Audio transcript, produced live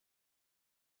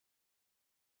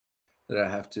that I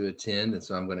have to attend, and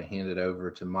so I'm going to hand it over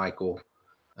to Michael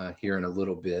here in a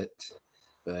little bit.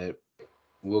 But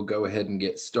we'll go ahead and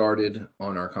get started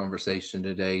on our conversation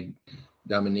today.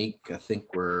 Dominique, I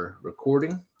think we're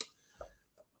recording.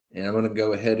 And I'm going to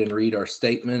go ahead and read our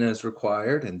statement as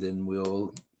required, and then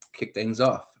we'll kick things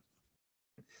off.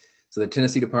 So the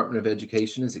Tennessee Department of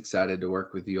Education is excited to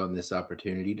work with you on this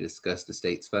opportunity to discuss the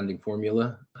state's funding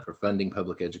formula for funding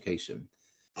public education.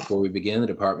 Before we begin, the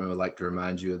department would like to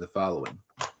remind you of the following.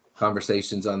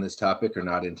 Conversations on this topic are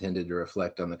not intended to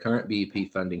reflect on the current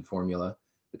BEP funding formula.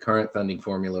 The current funding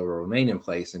formula will remain in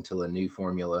place until a new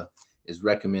formula is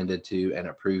recommended to and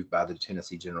approved by the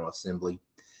Tennessee General Assembly.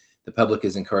 The public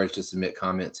is encouraged to submit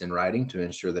comments in writing to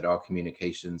ensure that all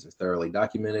communications are thoroughly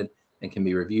documented and can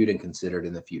be reviewed and considered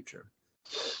in the future.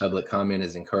 Public comment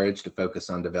is encouraged to focus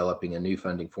on developing a new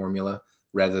funding formula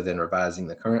rather than revising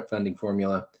the current funding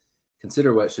formula.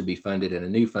 Consider what should be funded in a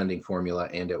new funding formula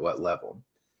and at what level.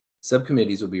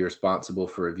 Subcommittees will be responsible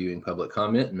for reviewing public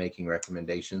comment and making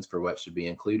recommendations for what should be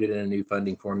included in a new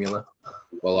funding formula.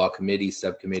 While all committees,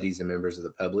 subcommittees, and members of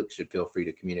the public should feel free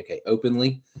to communicate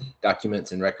openly,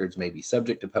 documents and records may be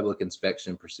subject to public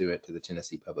inspection pursuant to the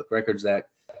Tennessee Public Records Act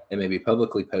and may be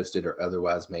publicly posted or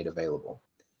otherwise made available.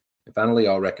 And finally,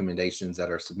 all recommendations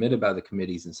that are submitted by the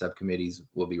committees and subcommittees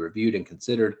will be reviewed and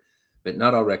considered, but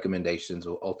not all recommendations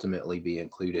will ultimately be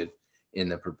included in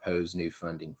the proposed new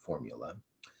funding formula.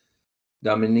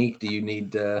 Dominique, do you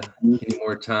need any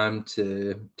more time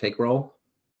to take roll?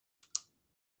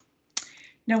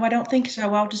 No, I don't think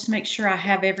so. I'll just make sure I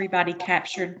have everybody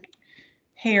captured.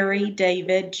 Harry,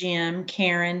 David, Jim,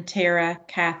 Karen, Tara,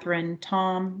 Catherine,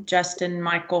 Tom, Justin,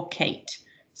 Michael, Kate.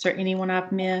 Is there anyone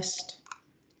I've missed?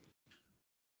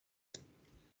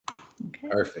 Okay.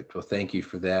 Perfect. Well, thank you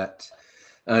for that.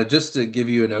 Just to give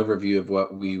you an overview of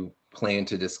what we plan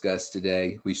to discuss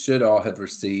today, we should all have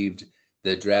received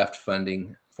the draft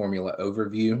funding formula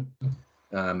overview.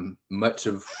 Much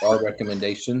of our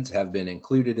recommendations have been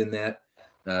included in that.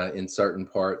 In certain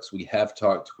parts, we have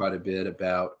talked quite a bit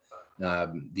about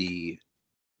the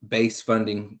base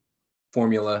funding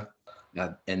formula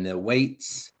and the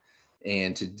weights.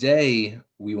 And today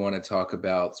we want to talk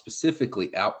about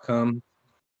specifically outcome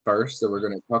first. So we're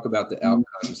going to talk about the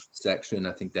outcomes section.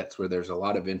 I think that's where there's a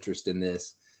lot of interest in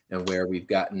this and where we've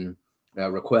gotten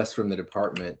requests from the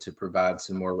department to provide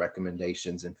some more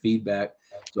recommendations and feedback.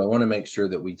 So I want to make sure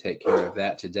that we take care of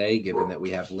that today, given that we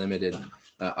have limited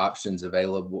options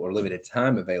available or limited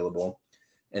time available.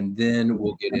 And then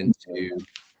we'll get into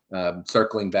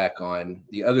circling back on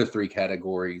the other three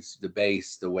categories, the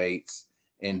base, the weights,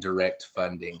 and direct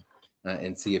funding,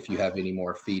 and see if you have any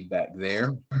more feedback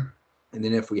there. And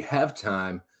then if we have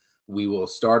time, we will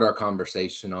start our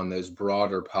conversation on those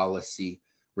broader policy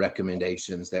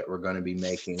recommendations that we're going to be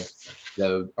making.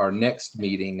 So our next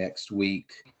meeting next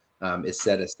week is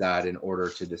set aside in order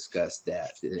to discuss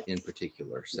that in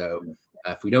particular. So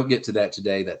if we don't get to that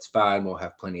today, that's fine. We'll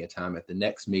have plenty of time at the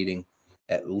next meeting.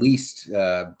 At least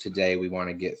today, we want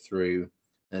to get through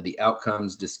the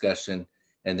outcomes discussion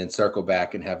and then circle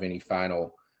back and have any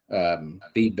final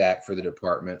feedback for the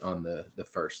department on the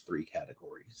first three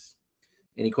categories.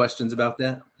 Any questions about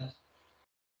that?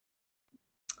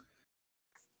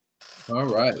 All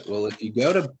right. Well, if you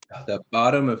go to the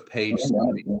bottom of page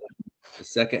 3, the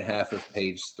second half of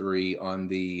page 3 on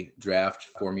the draft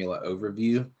formula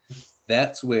overview,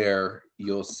 that's where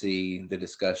you'll see the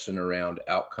discussion around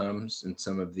outcomes and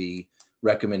some of the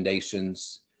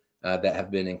recommendations that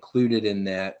have been included in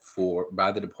that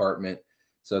by the department.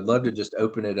 So I'd love to just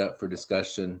open it up for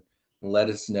discussion and let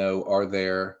us know, are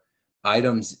there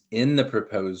items in the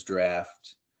proposed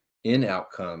draft in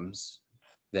outcomes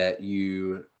that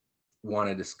you want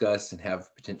to discuss and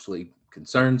have potentially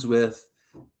concerns with?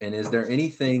 And is there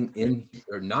anything in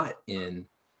or not in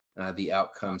the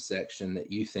outcome section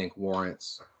that you think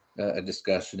warrants a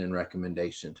discussion and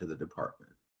recommendation to the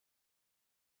department?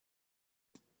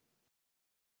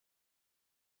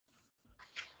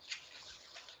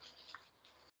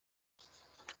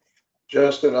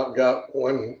 Justin, I've got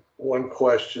one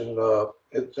question.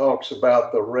 It talks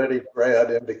about the ready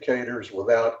grad indicators with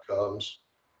outcomes,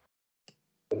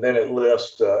 and then it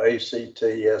lists ACT,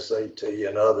 SAT,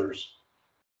 and others.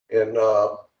 And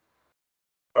are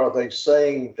they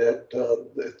saying that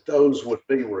those would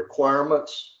be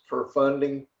requirements for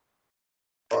funding?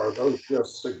 Or are those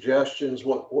just suggestions?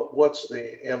 What's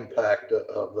the impact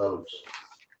of those?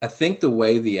 I think the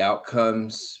way the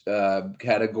outcomes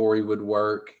category would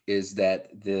work is that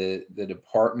the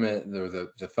department or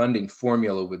the funding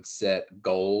formula would set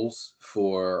goals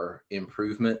for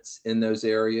improvements in those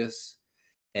areas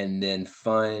and then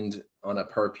fund on a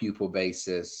per pupil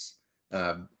basis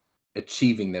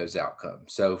achieving those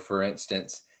outcomes. So for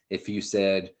instance, if you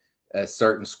said a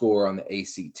certain score on the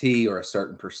ACT or a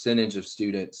certain percentage of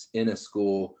students in a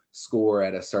school score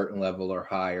at a certain level or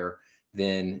higher,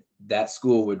 then that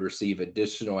school would receive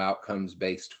additional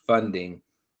outcomes-based funding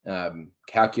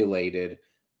calculated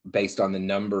based on the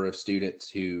number of students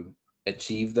who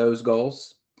achieve those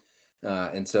goals.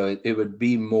 And so it would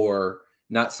be more,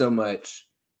 not so much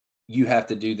you have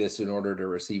to do this in order to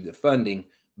receive the funding,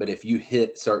 but if you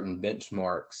hit certain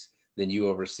benchmarks, then you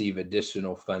will receive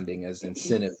additional funding as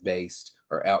incentive-based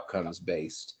or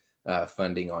outcomes-based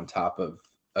funding on top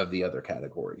of the other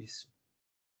categories.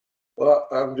 Well,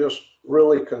 I'm just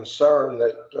really concerned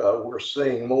that we're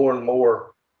seeing more and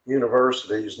more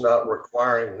universities not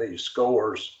requiring these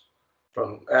scores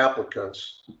from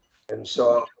applicants. And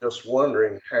so I'm just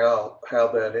wondering how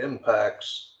that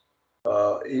impacts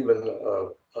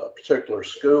even a particular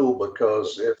school,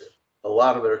 because if a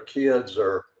lot of their kids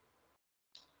are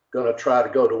going to try to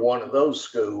go to one of those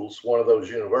schools, one of those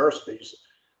universities,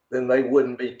 then they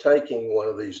wouldn't be taking one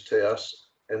of these tests.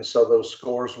 And so those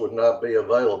scores would not be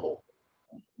available.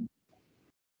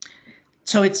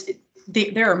 So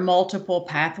there are multiple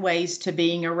pathways to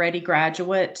being a ready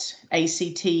graduate.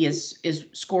 ACT is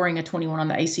scoring a 21 on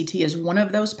the ACT is one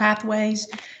of those pathways,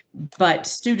 but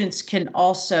students can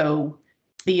also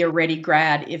be a ready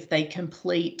grad if they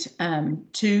complete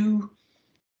two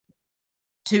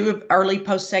early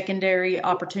post-secondary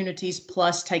opportunities,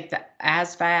 plus take the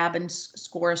ASVAB and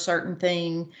score a certain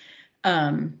thing.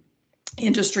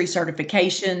 Industry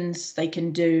certifications they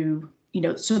can do,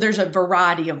 so there's a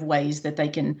variety of ways that they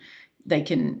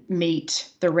can meet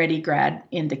the ready grad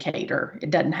indicator.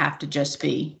 It doesn't have to just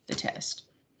be the test.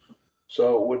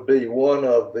 So it would be one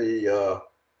of the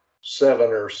 7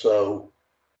 or so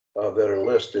that are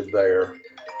listed there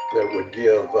that would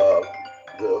give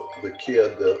the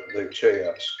kid the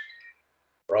chance,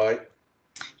 right?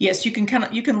 Yes, you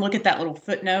can look at that little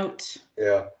footnote.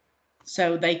 Yeah.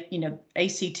 So they,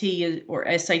 ACT or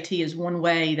SAT is one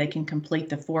way. They can complete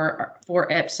the four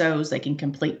EPSOs. They can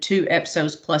complete 2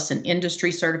 EPSOs plus an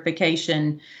industry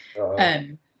certification.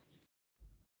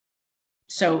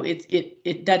 So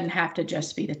it doesn't have to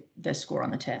just be the score on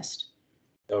the test.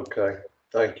 Okay,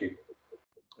 thank you.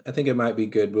 I think it might be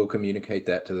good. We'll communicate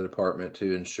that to the department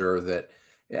to ensure that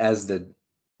as the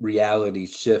reality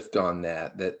shift on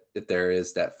that there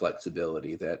is that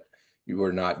flexibility, that you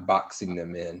are not boxing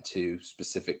them into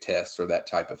specific tests or that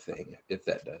type of thing if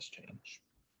that does change.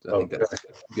 So I think that's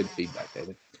good feedback,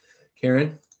 David.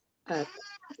 Karen?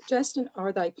 Justin,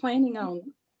 are they planning on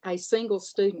a single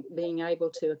student being able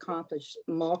to accomplish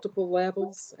multiple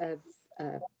levels of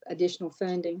additional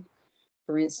funding?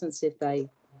 For instance, if they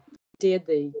did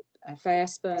the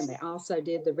FAFSA and they also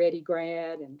did the Ready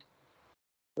Grad, and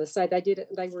let's say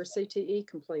they were a CTE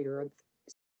completer,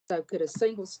 so could a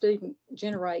single student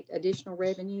generate additional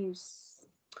revenues?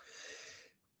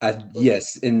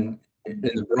 Yes, in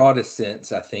the broadest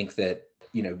sense, I think that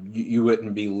you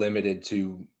wouldn't be limited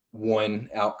to one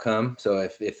outcome. So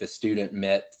if a student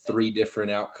met 3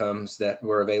 different outcomes that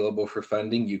were available for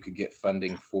funding, you could get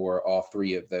funding for all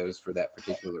 3 of those for that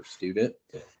particular student.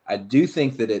 I do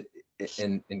think that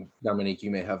and Dominique, you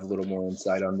may have a little more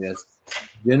insight on this.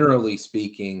 Generally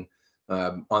speaking,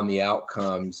 on the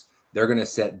outcomes, they're going to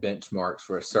set benchmarks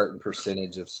for a certain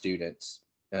percentage of students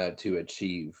to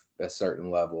achieve a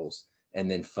certain levels and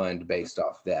then fund based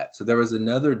off that. So there was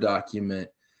another document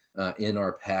in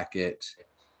our packet,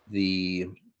 the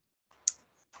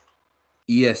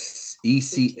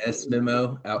ECS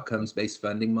memo, outcomes-based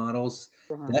funding models.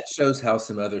 That shows how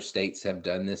some other states have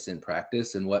done this in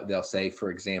practice and what they'll say.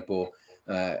 For example,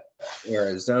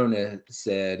 Arizona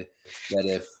said that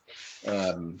if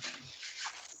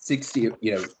 60,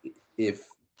 if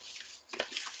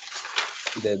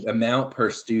the amount per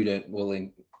student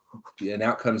an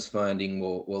outcomes funding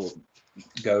will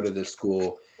go to the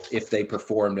school if they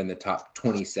performed in the top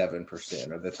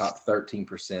 27% or the top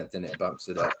 13%, then it bumps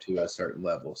it up to a certain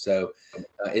level. So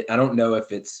I don't know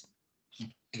if it's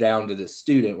down to the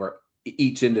student where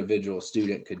each individual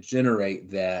student could generate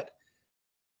that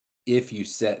if you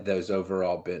set those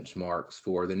overall benchmarks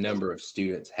for the number of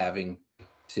students having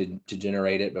to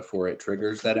generate it before it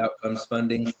triggers that outcomes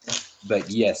funding. But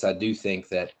yes, I do think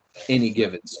that any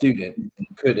given student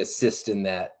could assist in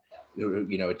that,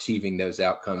 achieving those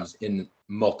outcomes in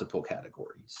multiple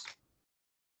categories.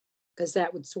 Because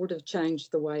that would sort of change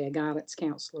the way a guidance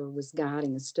counselor was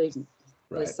guiding a student.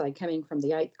 Right. Let's say coming from the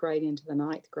 8th grade into the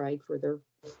 9th grade for their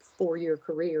 4-year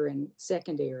career in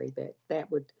secondary, that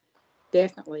would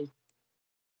definitely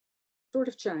sort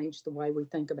of change the way we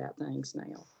think about things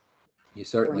now. You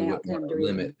certainly an wouldn't want to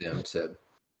outcome-driven. limit them to,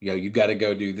 you got to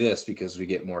go do this because we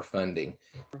get more funding.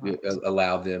 You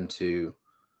allow them to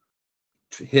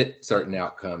hit certain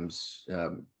outcomes,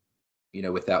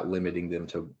 without limiting them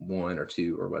to one or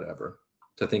two or whatever.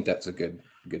 So I think that's a good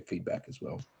feedback as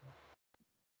well.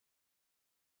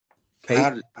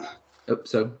 Kate?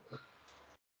 So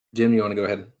Jim, you want to go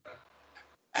ahead?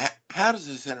 How does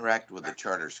this interact with the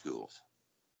charter schools?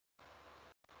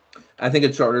 I think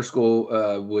a charter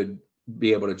school would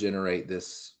be able to generate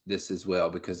this as well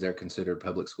because they're considered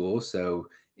public schools. So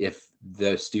if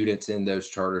the students in those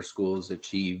charter schools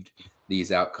achieved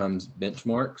these outcomes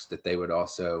benchmarks, that they would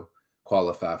also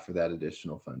qualify for that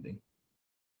additional funding.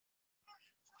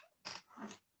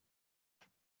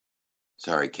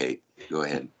 Sorry, Kate, go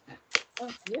ahead. Oh,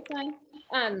 you're fine.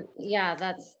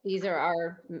 Yeah, these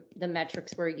are the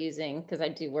metrics we're using because I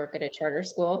do work at a charter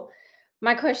school.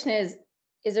 My question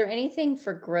is there anything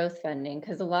for growth funding?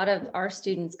 Because a lot of our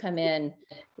students come in,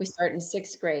 we start in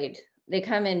 6th grade. They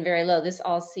come in very low. This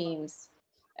all seems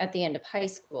at the end of high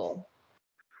school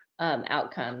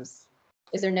outcomes.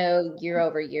 Is there no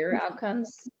year-over-year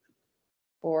outcomes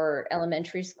for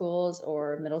elementary schools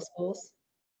or middle schools?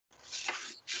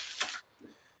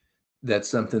 That's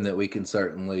something that we can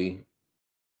certainly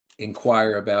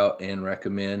inquire about and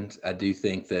recommend. I do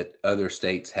think that other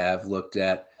states have looked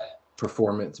at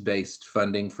performance-based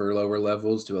funding for lower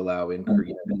levels to allow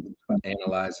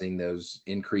analyzing those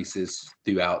increases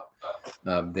throughout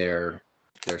their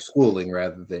schooling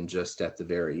rather than just at the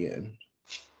very end.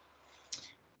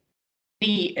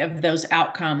 Any of those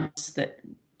outcomes that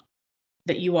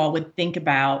you all would think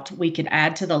about, we could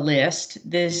add to the list.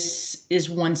 This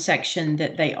is one section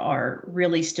that they are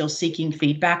really still seeking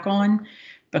feedback on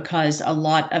because a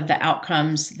lot of the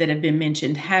outcomes that have been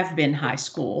mentioned have been high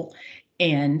school.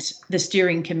 And the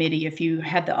steering committee, if you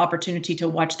had the opportunity to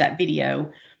watch that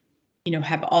video,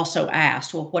 have also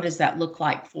asked, well, what does that look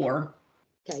like for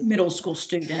middle school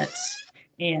students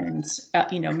and,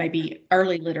 maybe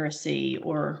early literacy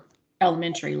or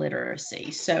elementary literacy.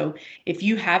 So if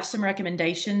you have some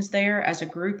recommendations there as a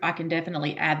group, I can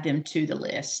definitely add them to the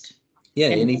list. Yeah,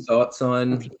 any thoughts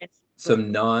on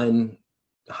some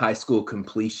non-high school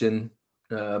completion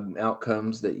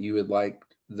outcomes that you would like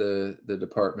the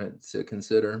department to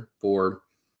consider for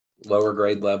lower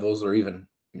grade levels or even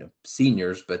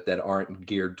seniors, but that aren't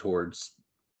geared towards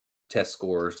test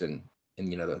scores and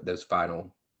those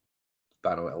final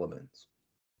elements?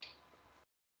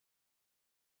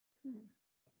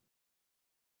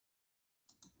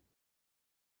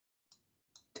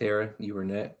 Tara, you were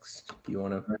next. Do you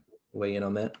want to weigh in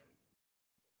on that?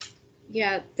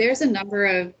 Yeah, there's a number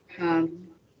of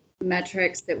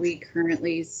metrics that we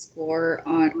currently score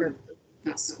on, or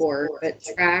not score, but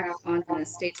track on the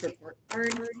state's report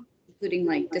card, including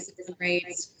like discipline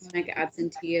rates, chronic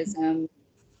absenteeism,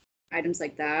 items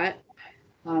like that,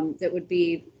 that would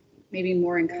be maybe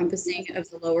more encompassing of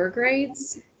the lower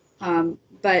grades.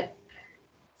 But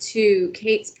to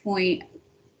Kate's point,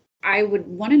 I would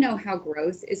want to know how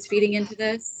growth is feeding into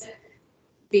this,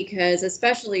 because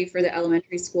especially for the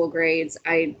elementary school grades,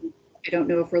 I don't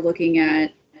know if we're looking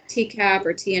at TCAP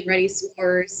or TN Ready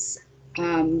scores,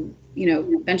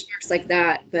 benchmarks like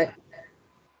that. But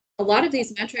a lot of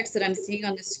these metrics that I'm seeing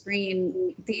on the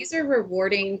screen, these are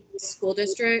rewarding school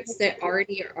districts that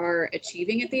already are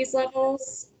achieving at these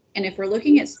levels. And if we're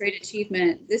looking at straight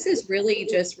achievement, this is really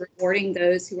just rewarding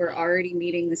those who are already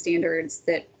meeting the standards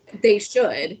that they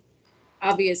should.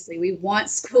 Obviously, we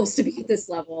want schools to be at this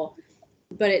level,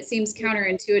 but it seems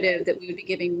counterintuitive that we would be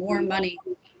giving more money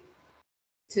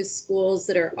to schools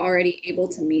that are already able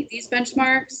to meet these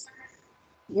benchmarks,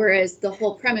 whereas the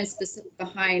whole premise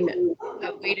behind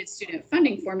a weighted student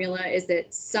funding formula is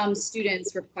that some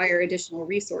students require additional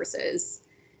resources.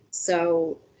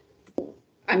 So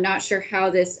I'm not sure how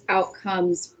this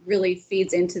outcomes really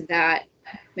feeds into that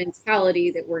mentality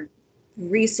that we're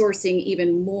resourcing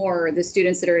even more the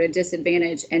students that are at a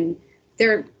disadvantage. And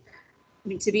to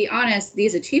be honest,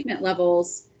 these achievement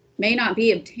levels may not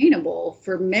be obtainable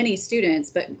for many students,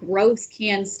 but growth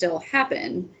can still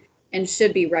happen and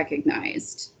should be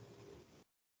recognized.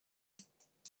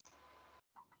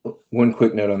 One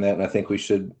quick note on that, and I think we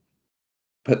should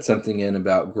put something in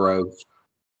about growth,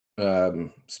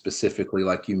 specifically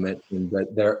like you mentioned,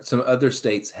 but some other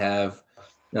states have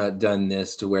done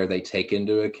this to where they take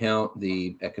into account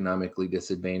the economically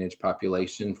disadvantaged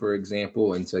population, for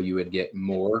example, and so you would get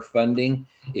more funding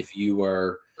if you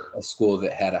were a school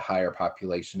that had a higher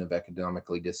population of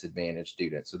economically disadvantaged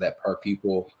students. So that per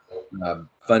pupil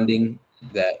funding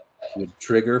that would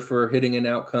trigger for hitting an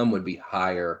outcome would be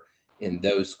higher in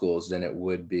those schools than it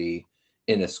would be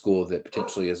in a school that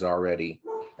potentially is already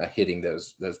hitting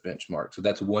those benchmarks. So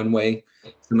that's one way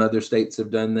some other states have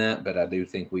done that, but I do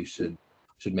think we should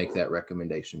make that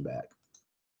recommendation back.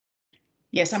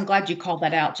 Yes, I'm glad you called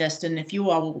that out, Justin. If you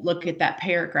all look at that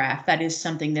paragraph, that is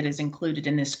something that is included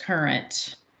in this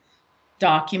current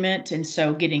document. And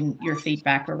so getting your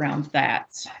feedback around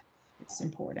that, it's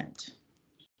important.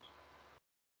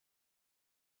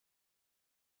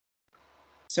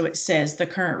 So it says the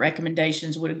current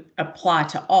recommendations would apply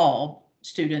to all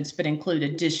students, but include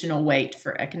additional weight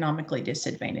for economically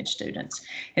disadvantaged students.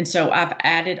 And so I've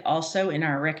added also in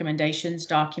our recommendations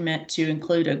document to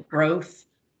include growth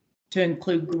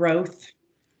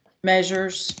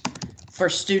measures for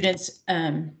students.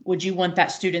 Would you want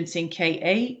that students in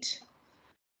K-8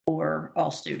 or all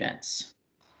students?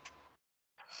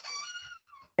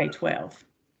 K-12.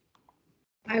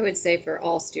 I would say for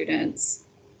all students.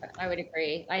 I would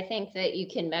agree. I think that you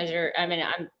can measure, I mean,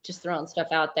 I'm just throwing stuff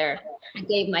out there. I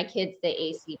gave my kids the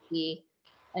ACT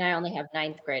and I only have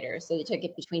 9th graders. So they took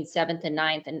it between 7th and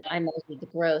 9th and I measured the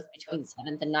growth between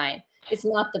 7th and 9th. It's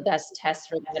not the best test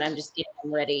for them, but I'm just getting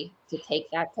them ready to take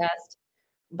that test.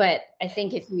 But I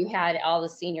think if you had all the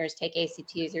seniors take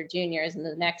ACTs or juniors and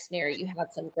the next year you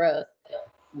had some growth,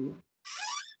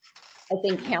 I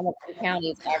think Hamilton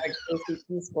County's average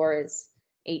ACT score is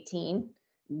 18.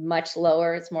 Much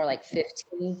lower. It's more like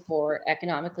 15 for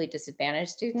economically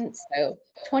disadvantaged students. So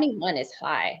 21 is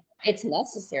high. It's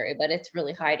necessary, but it's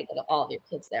really high to get all of your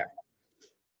kids there.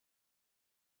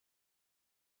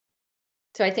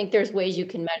 So I think there's ways you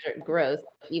can measure growth,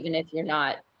 even if you're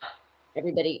not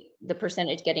everybody, the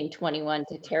percentage getting 21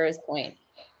 to Tara's point,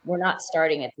 we're not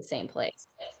starting at the same place.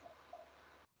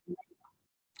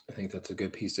 I think that's a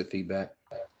good piece of feedback.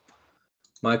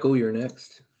 Michael, you're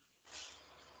next.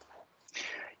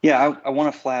 Yeah, I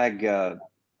want to flag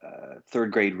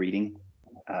 3rd grade reading,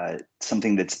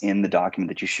 something that's in the document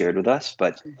that you shared with us,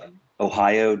 but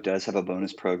Ohio does have a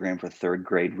bonus program for 3rd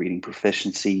grade reading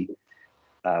proficiency.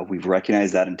 We've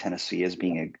recognized that in Tennessee as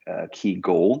being a key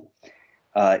goal.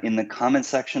 In the comment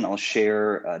section, I'll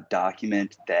share a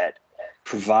document that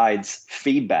provides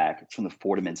feedback. It's from the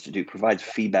Fordham Institute, provides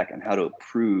feedback on how to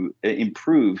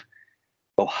improve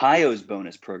Ohio's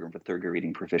bonus program for 3rd grade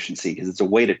reading proficiency, because it's a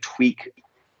way to tweak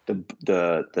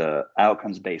the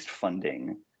outcomes-based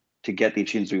funding to get the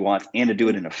achievements we want and to do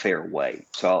it in a fair way.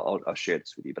 So I'll share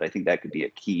this with you, but I think that could be a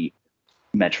key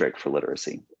metric for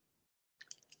literacy.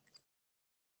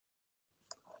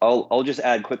 I'll just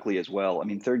add quickly as well. I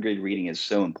mean, 3rd grade reading is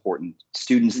so important.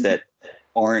 Students that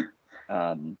aren't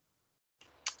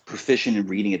proficient in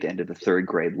reading at the end of the 3rd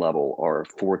grade level are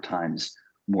 4 times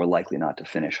more likely not to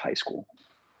finish high school.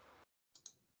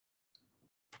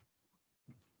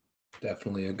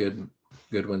 Definitely a good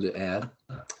one to add.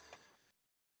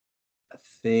 I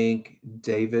think,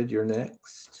 David, you're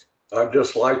next. I'd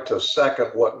just like to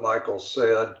second what Michael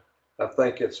said. I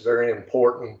think it's very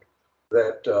important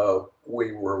that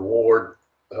we reward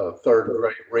 3rd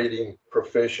grade reading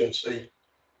proficiency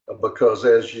because,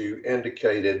 as you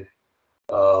indicated,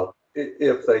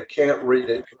 if they can't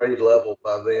read at grade level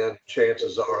by then,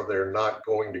 chances are they're not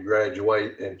going to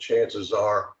graduate, and chances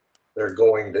are they're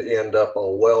going to end up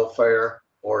on welfare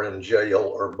or in jail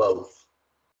or both.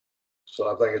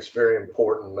 So I think it's very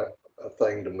important, a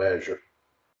thing to measure.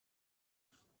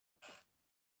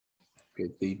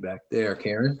 Good feedback there.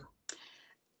 Karen?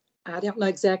 I don't know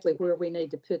exactly where we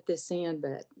need to put this in,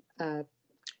 but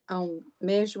on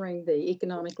measuring the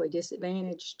economically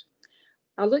disadvantaged,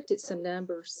 I looked at some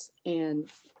numbers and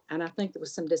I think there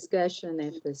was some discussion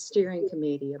at the steering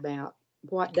committee about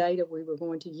what data we were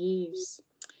going to use.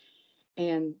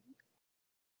 And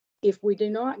if we do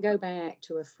not go back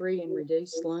to a free and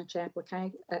reduced lunch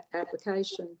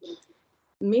application,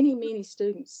 many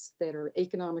students that are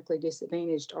economically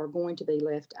disadvantaged are going to be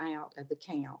left out of the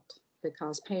count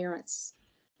because parents,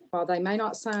 while they may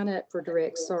not sign up for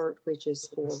direct cert, which is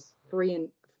for free and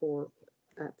for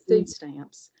food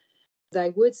stamps,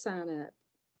 they would sign up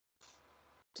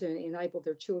to enable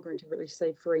their children to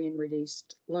receive free and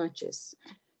reduced lunches.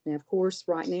 Now, of course,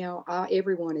 right now,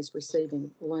 everyone is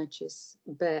receiving lunches,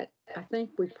 but I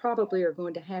think we probably are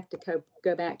going to have to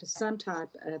go back to some type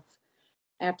of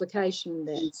application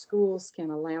that schools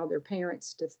can allow their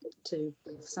parents to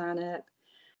sign up.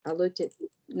 I looked at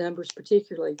numbers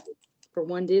particularly for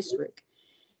one district,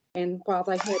 and while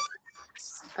they had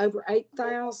over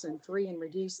 8,000 free and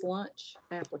reduced lunch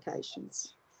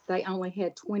applications, they only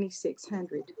had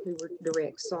 2,600 who were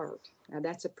direct cert. Now,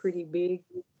 that's a pretty big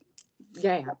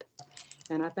gap,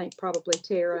 and I think probably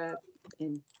Tara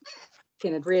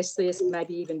can address this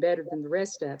maybe even better than the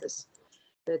rest of us.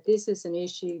 But this is an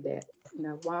issue that,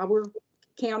 while we're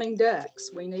counting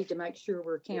ducks. We need to make sure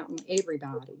we're counting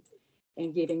everybody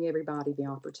and giving everybody the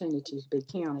opportunity to be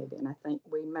counted. And I think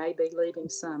we may be leaving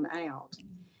some out.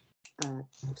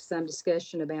 Some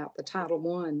discussion about the Title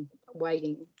I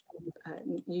weighting,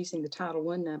 using the Title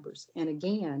I numbers. And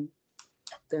again,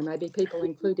 there may be people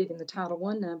included in the Title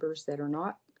I numbers that are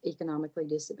not economically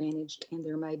disadvantaged, and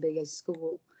there may be a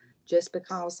school just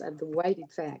because of the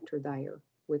weighted factor there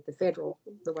with the federal,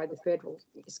 the way the federal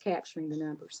is capturing the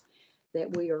numbers,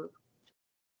 that we are,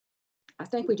 I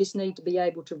think we just need to be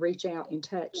able to reach out and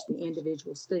touch the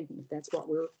individual student if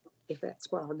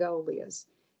that's what our goal is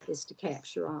to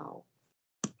capture all.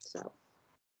 So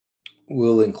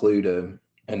we'll include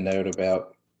a note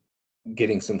about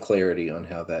getting some clarity on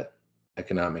how that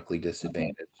economically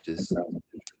disadvantaged is.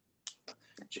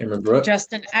 Chairman Brooks?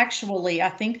 Justin, actually, I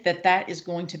think that is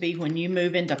going to be when you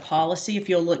move into policy. If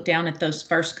you'll look down at those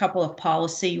first couple of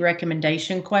policy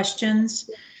recommendation questions,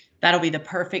 that'll be the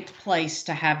perfect place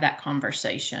to have that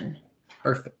conversation.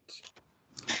 Perfect.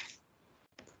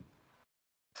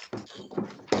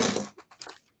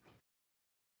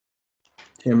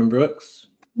 Chairman Brooks?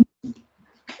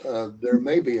 There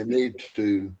may be a need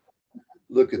to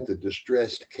look at the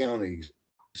distressed counties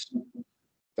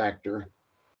factor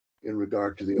in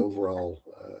regard to the overall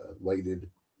weighted.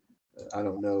 I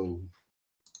don't know.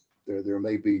 There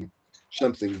may be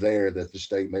something there that the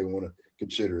state may want to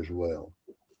consider as well.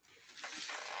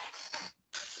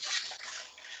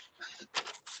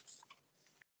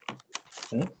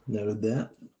 Okay, noted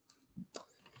that.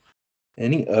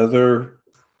 Any other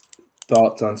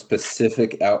thoughts on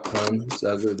specific outcomes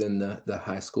other than the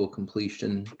high school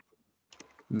completion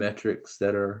metrics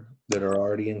that are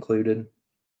already included?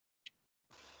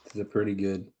 It's a pretty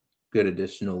good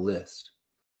additional list.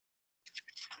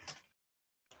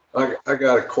 I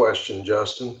got a question,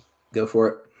 Justin. Go for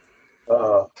it.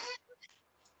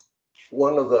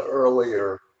 One of the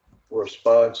earlier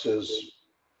responses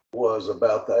was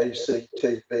about the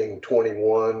ACT being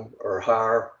 21 or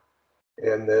higher,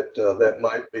 and that that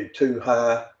might be too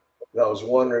high. And I was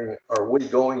wondering, are we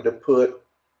going to put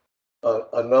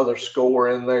another score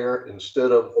in there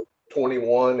instead of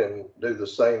 21 and do the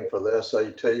same for the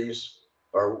SATs?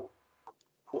 Or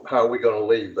how are we going to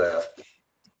leave that?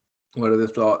 What are the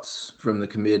thoughts from the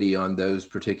committee on those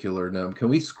particular numbers? Can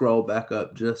we scroll back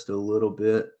up just a little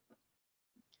bit,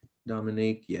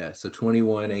 Dominique? Yeah, so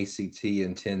 21 ACT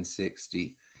and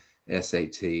 1060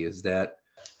 SAT. Is that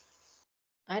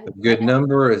a good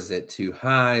number? Is it too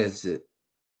high? Is it?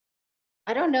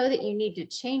 I don't know that you need to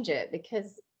change it,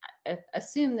 because I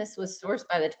assume this was sourced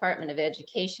by the Department of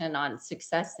Education on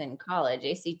success in college.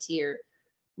 ACT or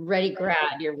ready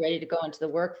grad, you're ready to go into the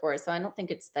workforce. So I don't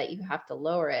think it's that you have to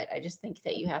lower it. I just think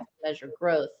that you have to measure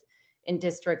growth in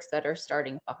districts that are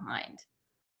starting behind,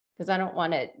 because I don't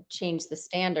want to change the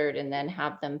standard and then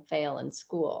have them fail in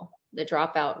school. The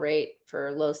dropout rate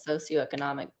for low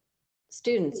socioeconomic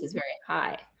students is very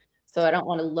high. So I don't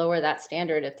want to lower that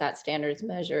standard if that standard is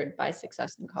measured by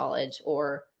success in college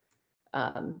or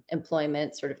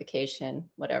employment, certification,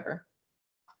 whatever.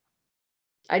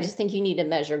 I just think you need to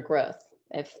measure growth.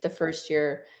 If the first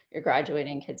year you're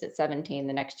graduating kids at 17,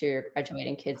 the next year you're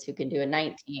graduating kids who can do a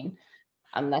 19,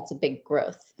 that's a big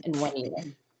growth in 1 year.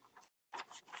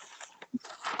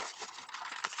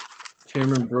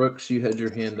 Chairman Brooks, you had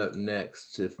your hand up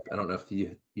next. I don't know if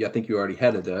I think you already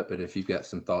had it up, but if you've got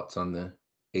some thoughts on the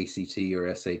ACT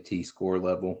or SAT score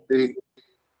level.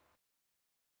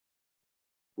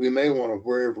 We may want to,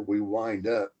 wherever we wind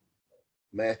up,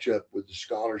 match up with the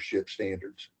scholarship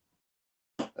standards,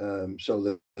 so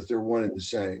that they're one and the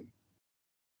same.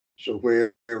 So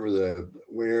wherever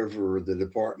the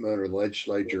department or the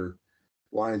legislature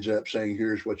winds up saying,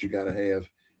 here's what you got to have,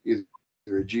 either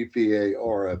a GPA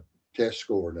or a test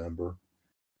score number,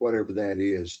 whatever that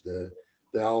is,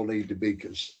 they all need to be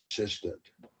consistent.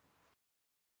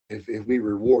 If we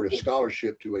reward a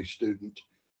scholarship to a student,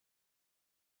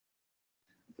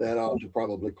 that ought to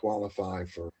probably qualify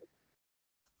for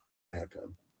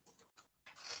outcome.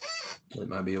 It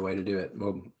might be a way to do it.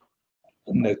 We'll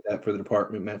note that for the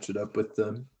department, match it up with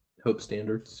the HOPE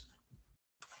standards.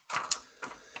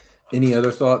 Any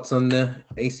other thoughts on the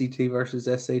ACT versus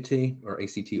SAT, or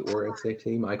ACT or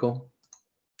SAT, Michael?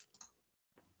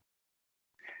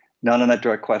 None on that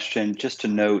direct question. Just to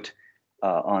note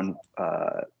on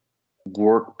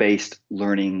work-based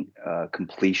learning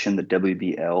completion, the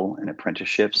WBL and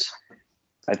apprenticeships,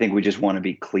 I think we just want to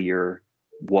be clear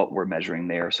what we're measuring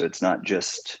there. So it's not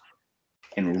just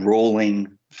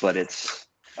enrolling, but it's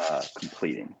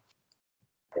completing.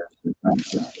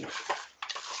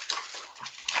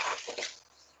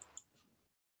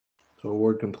 So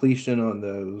award completion on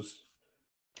those.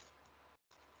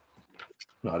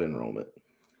 not enrollment.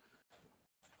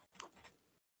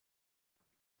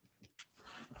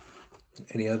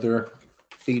 Any other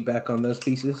feedback on those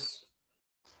pieces?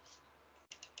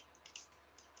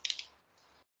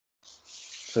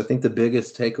 So I think the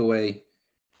biggest takeaway,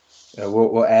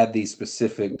 we'll add these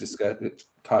specific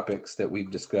topics that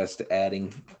we've discussed,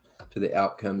 adding to the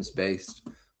outcomes based.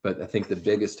 But I think the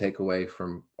biggest takeaway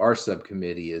from our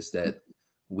subcommittee is that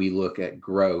we look at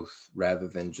growth rather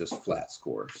than just flat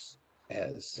scores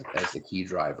as the key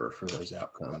driver for those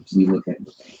outcomes. We look at.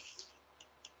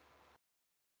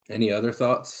 Any other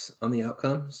thoughts on the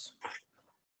outcomes?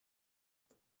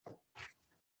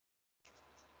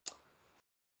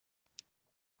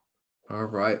 All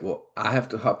right, well, I have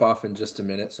to hop off in just a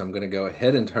minute, so I'm going to go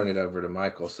ahead and turn it over to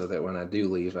Michael so that when I do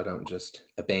leave, I don't just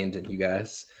abandon you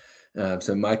guys.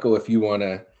 So Michael, if you want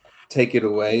to take it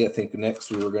away, I think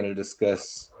next we were going to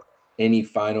discuss any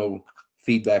final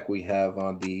feedback we have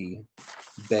on the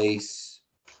base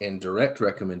and direct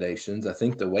recommendations. I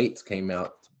think the weights came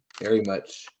out very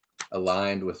much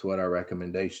aligned with what our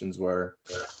recommendations were.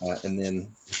 And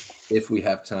then if we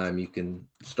have time, you can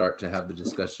start to have the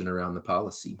discussion around the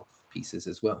policy pieces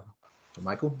as well. So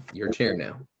Michael, your chair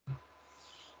now.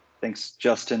 Thanks,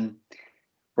 Justin.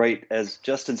 Right, as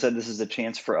Justin said, this is a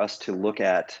chance for us to look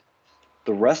at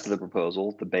the rest of the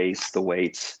proposal, the base, the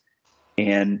weights,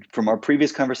 and from our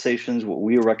previous conversations, what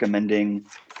we are recommending,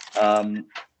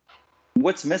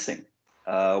 what's missing?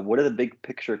 What are the big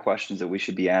picture questions that we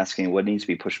should be asking? What needs to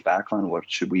be pushed back on? What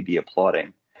should we be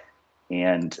applauding?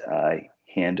 And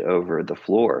hand over the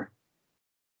floor.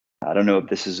 I don't know if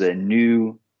this is a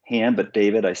new hand, but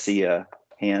David, I see a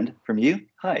hand from you.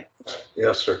 Hi.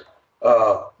 Yes, sir.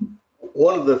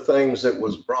 One of the things that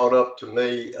was brought up to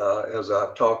me as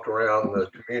I talked around the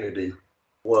community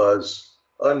was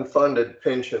unfunded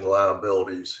pension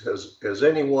liabilities. Has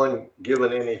anyone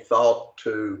given any thought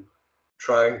to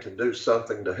trying to do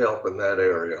something to help in that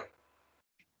area?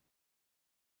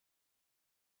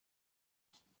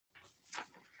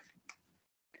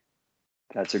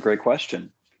 That's a great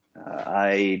question.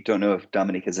 I don't know if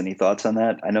Dominique has any thoughts on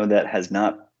that. I know that has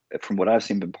not, from what I've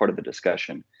seen, been part of the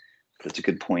discussion, but it's a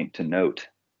good point to note.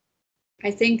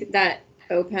 I think that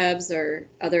OPEBs or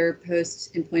other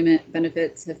post-employment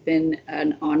benefits have been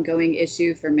an ongoing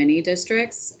issue for many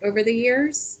districts over the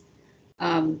years.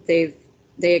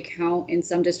 They account in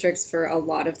some districts for a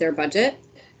lot of their budget,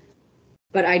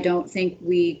 but I don't think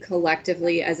we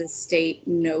collectively as a state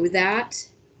know that.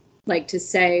 Like to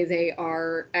say they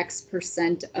are X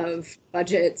percent of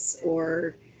budgets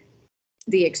or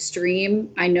the extreme.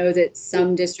 I know that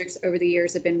some districts over the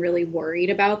years have been really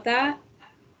worried about that,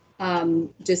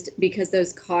 just because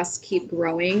those costs keep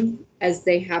growing as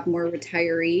they have more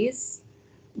retirees.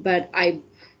 But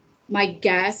my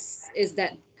guess is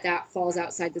that that falls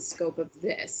outside the scope of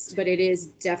this, but it is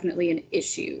definitely an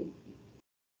issue,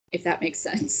 if that makes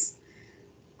sense.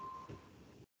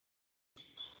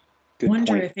 I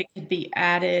wonder if it could be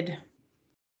added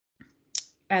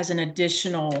as an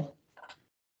additional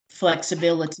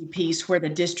flexibility piece where the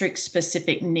district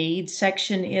specific needs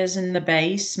section is in the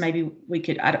base. Maybe we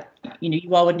could,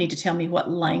 you all would need to tell me what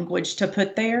language to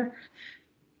put there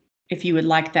if you would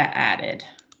like that added.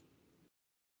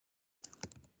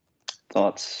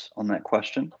 Thoughts on that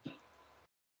question?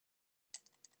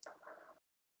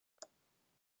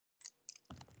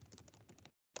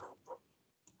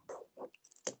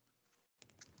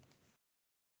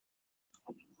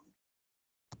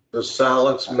 Does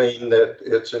silence mean that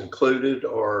it's included,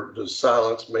 or does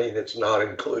silence mean it's not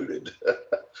included?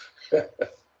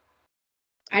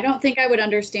 I don't think I would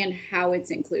understand how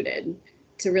it's included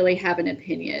to really have an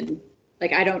opinion.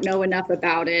 Like, I don't know enough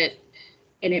about it,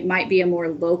 and it might be a more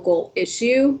local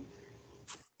issue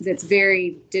that's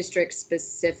very district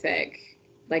specific,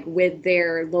 like with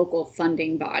their local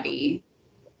funding body.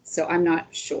 So I'm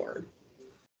not sure.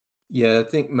 Yeah, I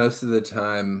think most of the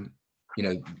time,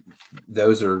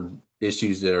 those are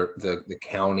issues that are the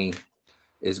county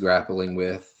is grappling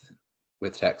with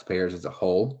taxpayers as a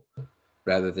whole,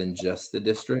 rather than just the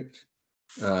district.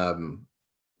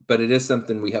 But it is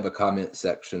something we have a comment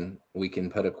section. We can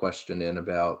put a question in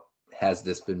about, has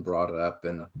this been brought up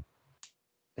and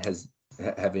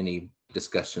have any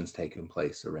discussions taken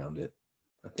place around it?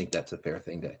 I think that's a fair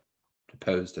thing to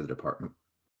pose to the department.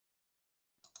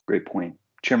 Great point.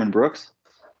 Chairman Brooks?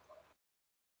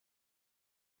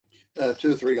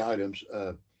 2 or 3 items.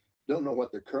 Don't know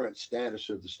what the current status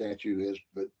of the statute is,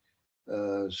 but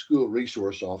school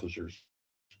resource officers.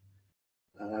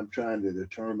 I'm trying to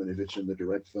determine if it's in the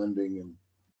direct funding,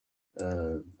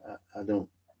 and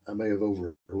I may have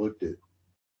overlooked it.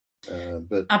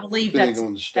 But I believe depending that's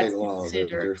on the state that's law,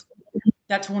 considered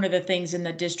that's one of the things in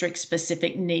the district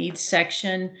specific needs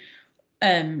section.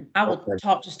 I will Okay.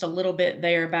 talk just a little bit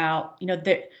there about,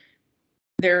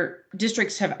 their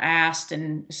districts have asked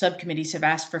and subcommittees have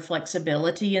asked for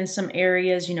flexibility in some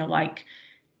areas, like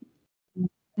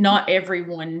not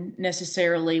everyone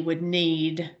necessarily would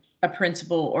need a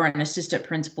principal or an assistant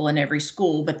principal in every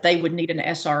school, but they would need an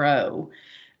SRO.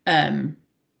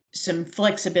 Some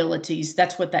flexibilities,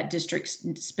 that's what that district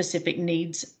specific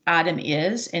needs item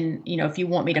is. And, if you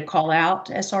want me to call out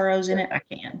SROs in it, I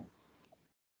can.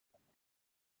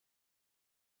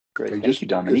 Great. Okay, Thank you,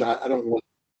 Dominique. Because I don't want,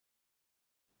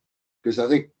 because I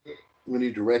think we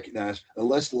need to recognize,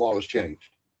 unless the law has changed,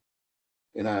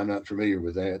 and I'm not familiar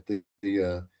with that,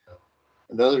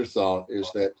 another thought is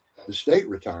that the state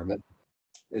retirement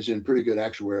is in pretty good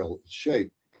actuarial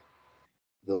shape.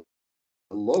 The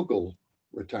local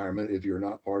retirement, if you're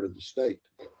not part of the state,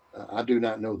 I do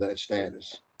not know that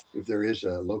status. If there is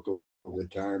a local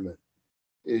retirement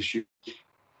issue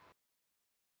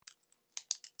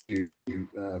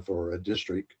for a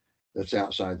district that's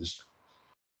outside the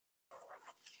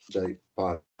state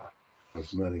pot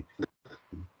of money,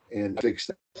 and fix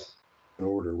that in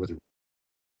order with it.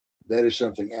 That is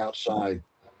something outside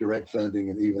direct funding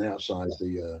and even outside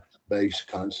the base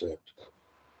concept.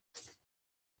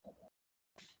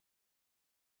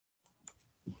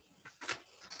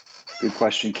 Good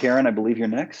question. Karen, I believe you're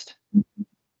next.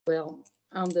 Well,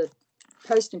 on the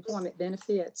post-employment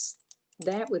benefits,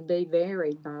 that would be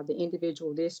varied by the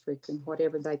individual district and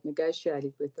whatever they've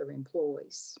negotiated with their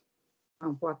employees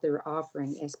on what they're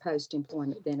offering as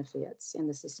post-employment benefits and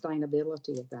the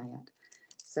sustainability of that.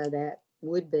 So that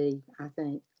would be, I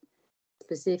think,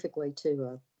 specifically to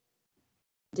a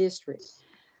district.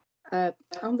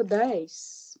 On the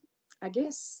base, I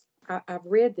guess I've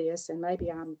read this, and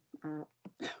maybe I'm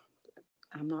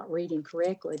not reading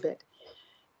correctly, but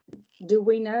do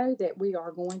we know that we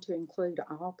are going to include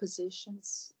all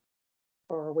positions?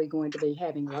 Or are we going to be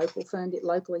having locally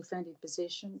funded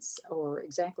positions? Or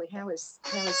exactly how is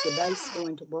the base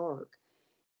going to work?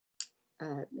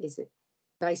 Is it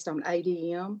based on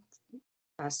ADM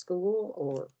by school,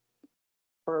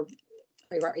 or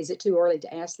is it too early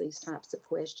to ask these types of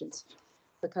questions?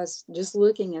 Because just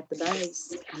looking at the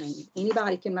base, I mean,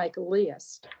 anybody can make a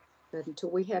list, but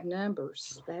until we have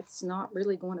numbers, that's not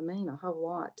really going to mean a whole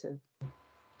lot to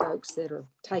folks that are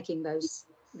taking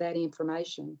that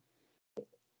information.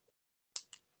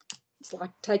 It's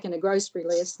like taking a grocery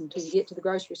list until you get to the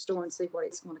grocery store and see what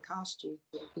it's going to cost you.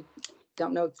 You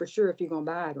don't know for sure if you're going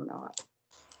to buy it or not.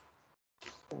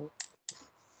 So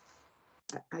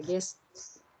I guess,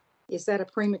 is that a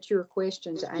premature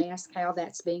question to ask how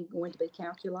that's going to be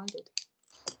calculated?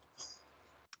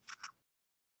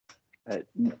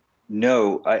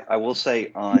 No, I will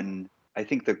say I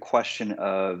think the question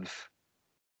of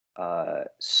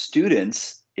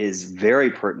students is very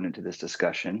pertinent to this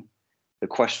discussion. The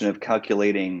question of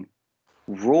calculating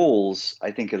roles,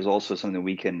 I think, is also something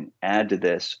we can add to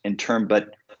this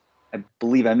but I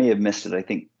believe I may have missed it. I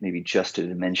think maybe Justin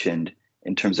had mentioned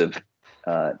in terms of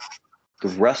the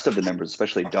rest of the numbers,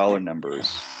 especially dollar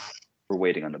numbers, we're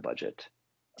waiting on the budget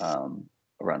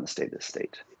around the state of the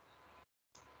state.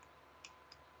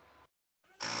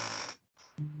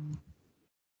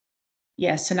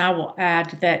 Yes, and I will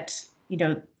add that,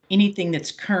 anything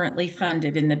that's currently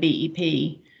funded in the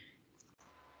BEP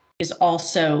is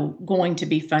also going to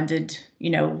be funded,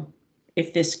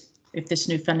 if this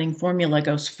new funding formula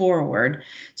goes forward.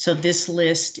 So this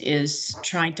list is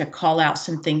trying to call out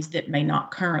some things that may not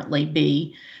currently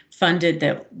be funded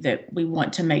that we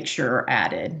want to make sure are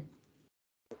added.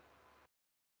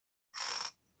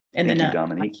 And Thank then, you,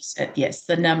 Dominique. like you said, yes,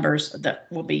 the numbers that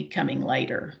will be coming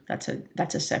later. That's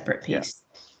a separate piece.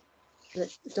 Yeah.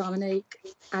 But Dominique,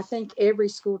 I think every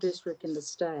school district in the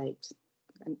state,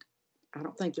 and I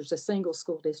don't think there's a single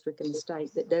school district in the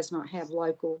state that does not have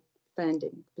local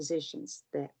funding positions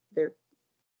that the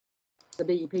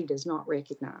BEP does not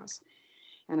recognize.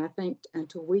 And I think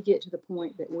until we get to the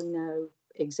point that we know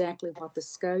exactly what the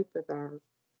scope of our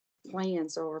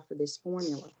plans are for this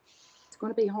formula, it's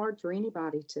going to be hard for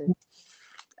anybody to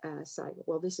say,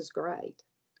 well, this is great.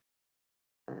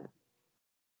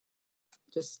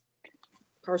 Just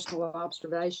personal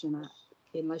observation,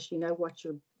 unless you know what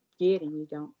you're getting, you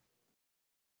don't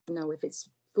know if it's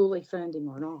fully funding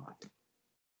or not.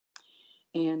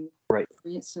 And right. For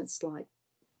instance, like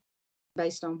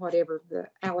based on whatever the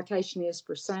allocation is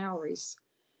for salaries,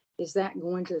 is that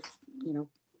going to,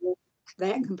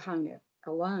 that component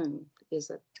alone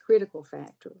is a critical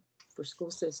factor for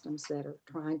school systems that are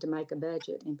trying to make a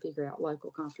budget and figure out local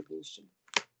contribution.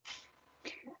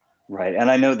 Right.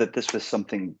 And I know that this was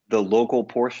something, the local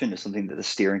portion is something that the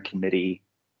steering committee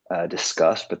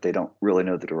discussed, but they don't really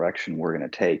know the direction we're going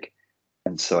to take.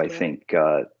 And so I think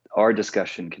our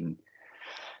discussion can,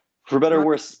 for better or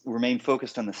worse, remain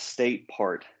focused on the state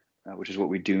part, which is what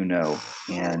we do know.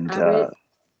 And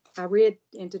I read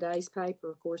in today's paper,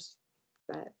 of course,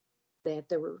 that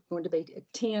there were going to be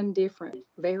 10 different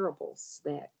variables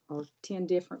that, or 10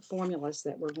 different formulas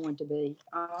that were going to be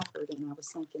offered. And I was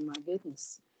thinking, my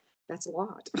goodness, that's a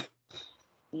lot.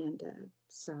 And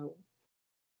so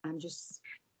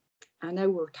I know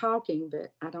we're talking,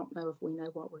 but I don't know if we know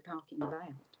what we're talking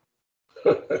about.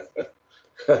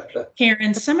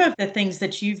 Karen, some of the things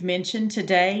that you've mentioned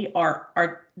today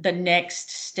are the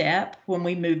next step when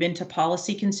we move into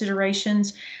policy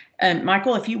considerations.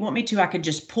 Michael, if you want me to, I could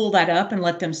just pull that up and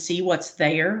let them see what's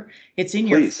there. It's in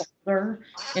your folder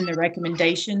in the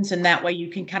recommendations, and that way you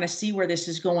can kind of see where this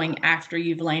is going after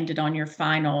you've landed on your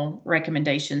final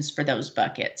recommendations for those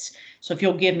buckets. So if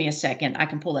you'll give me a second, I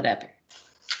can pull it up.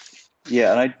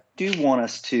 Yeah, and I do want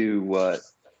us to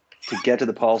get to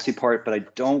the policy part, but I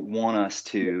don't want us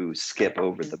to skip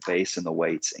over the base and the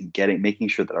weights and making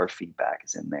sure that our feedback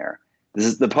is in there.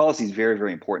 The policy is very,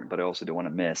 very important, but I also don't want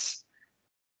to miss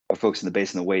our folks in the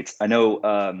base and the weights. I know,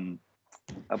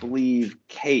 I believe,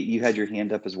 Kate, you had your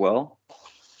hand up as well.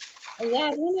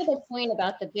 Yeah, one other point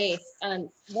about the base.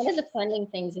 One of the funding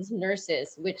things is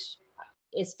nurses, which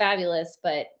is fabulous,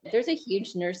 but there's a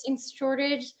huge nursing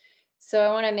shortage. So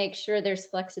I want to make sure there's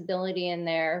flexibility in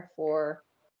there for,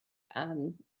 I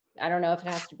don't know if it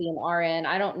has to be an RN.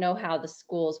 I don't know how the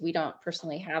schools, we don't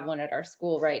personally have one at our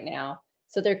school right now.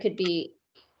 So there could be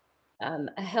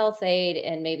a health aide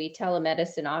and maybe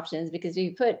telemedicine options, because if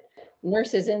you put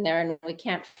nurses in there and we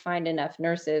can't find enough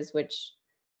nurses, which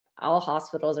all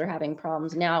hospitals are having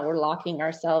problems now, we're locking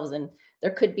ourselves, and there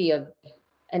could be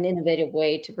an innovative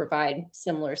way to provide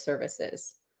similar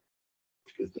services.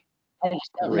 I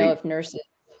just don't know if nurses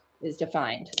is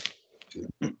defined.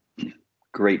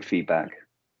 Great feedback.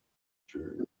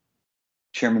 Sure.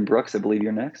 Chairman Brooks, I believe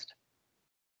you're next.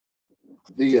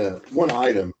 The one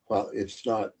item, well, it's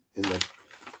not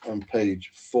on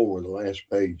page 4, the last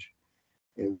page,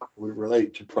 it would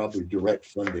relate to probably direct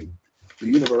funding. The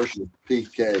universal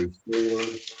PK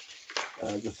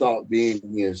for the thought being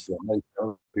is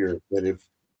that if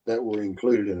that were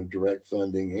included in a direct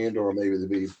funding and or maybe the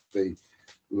BP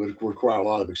would require a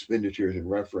lot of expenditures in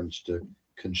reference to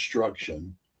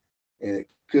construction. And it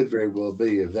could very well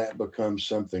be, if that becomes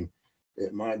something,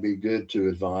 it might be good to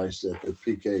advise that the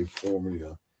PK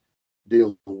formula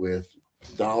deal with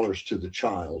dollars to the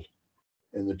child,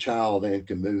 and the child then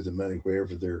can move the money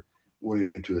wherever they're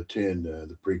wanting to attend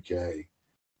the pre-K,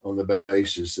 on the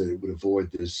basis that it would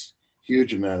avoid this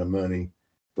huge amount of money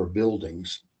for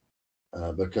buildings,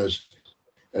 because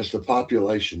as the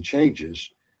population changes,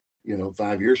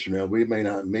 5 years from now, we may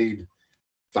not need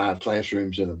 5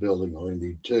 classrooms in a building, only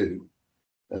need 2.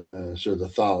 So the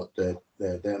thought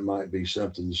that might be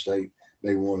something the state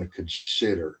may want to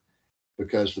consider,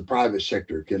 because the private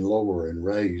sector can lower and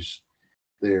raise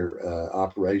their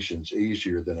operations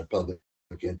easier than a public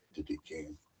entity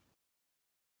can.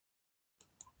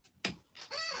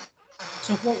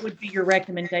 So what would be your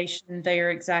recommendation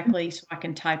there exactly, so I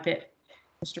can type it,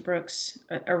 Mr. Brooks,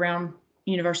 around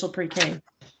universal pre-K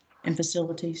and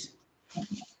facilities?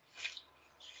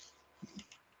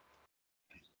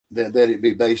 That it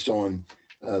be based on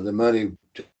the money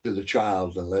to the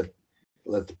child, and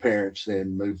let the parents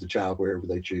then move the child wherever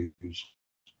they choose,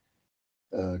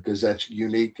 because that's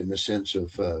unique in the sense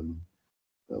of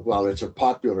while it's a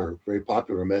very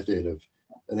popular method of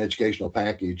an educational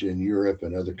package in Europe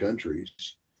and other countries,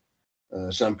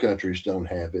 some countries don't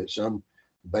have it. Some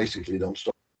basically don't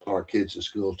start kids at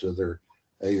school till they're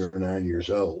 8 or 9 years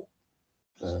old.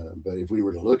 But if we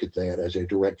were to look at that as a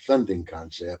direct funding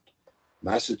concept,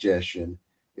 my suggestion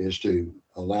is to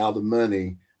allow the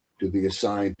money to be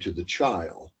assigned to the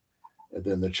child, and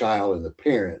then the child and the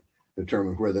parent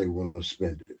determine where they want to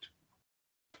spend it,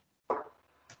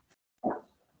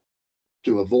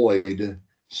 to avoid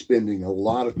spending a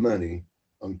lot of money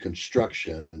on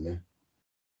construction.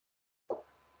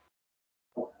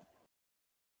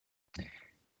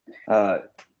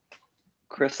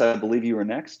 Chris, I believe you were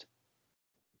next.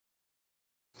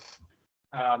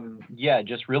 Yeah,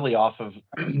 just really off of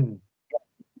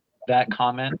that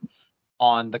comment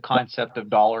on the concept of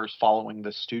dollars following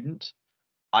the student.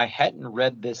 I hadn't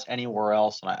read this anywhere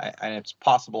else, and it's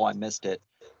possible I missed it,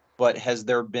 but has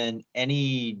there been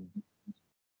any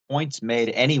points made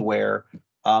anywhere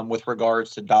with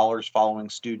regards to dollars following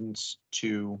students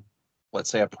to, let's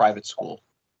say, a private school,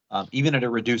 even at a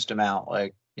reduced amount?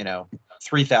 Like,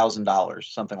 $3,000,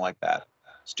 something like that.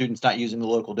 Student's not using the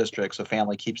local district, so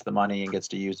family keeps the money and gets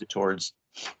to use it towards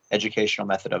educational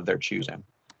method of their choosing.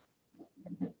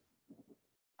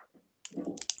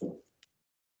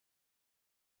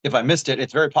 If I missed it,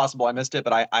 it's very possible I missed it,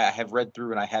 but I have read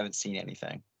through and I haven't seen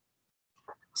anything.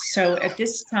 So at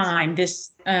this time,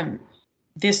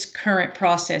 this current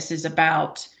process is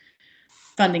about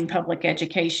funding public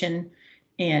education,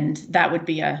 and that would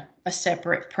be a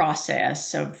separate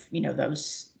process of,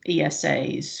 those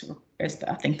ESAs, as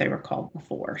I think they were called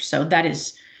before. So that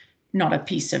is not a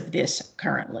piece of this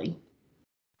currently.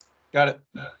 Got it.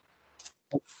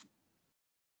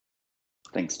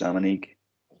 Thanks, Dominique.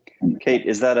 Kate,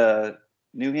 is that a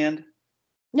new hand?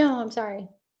 No, I'm sorry.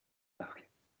 Okay.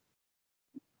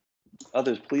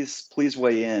 Others, please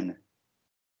weigh in.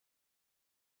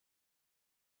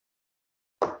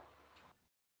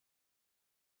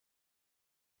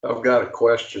 I've got a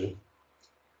question.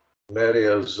 And that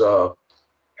is,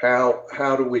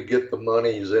 how do we get the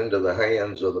monies into the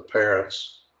hands of the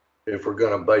parents if we're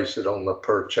going to base it on the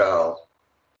per child?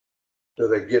 Do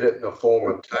they get it in the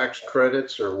form of tax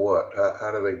credits or what?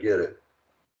 How do they get it?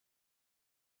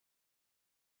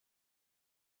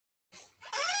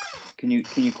 Can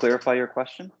you clarify your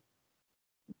question?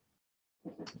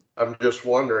 I'm just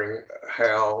wondering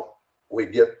how we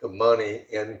get the money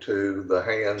into the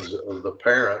hands of the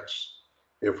parents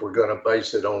if we're going to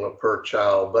base it on a per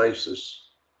child basis.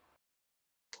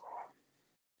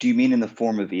 Do you mean in the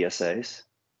form of ESAs?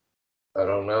 I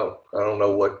don't know. I don't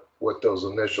know what those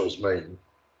initials mean.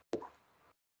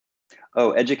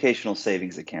 Oh, educational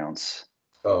savings accounts.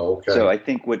 Oh, okay. So I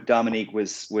think what Dominique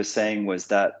was saying was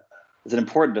that it's an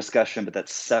important discussion, but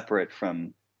that's separate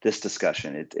from this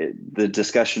discussion. The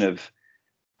discussion of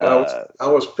I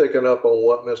was picking up on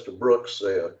what Mr. Brooks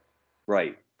said.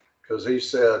 Right. Because he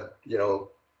said, to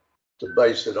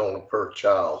base it on a per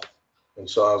child. And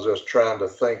so I was just trying to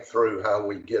think through how do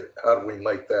we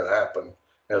make that happen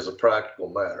as a practical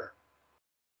matter.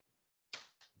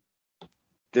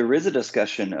 There is a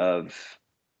discussion of,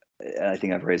 and I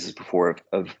think I've raised this before,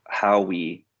 of how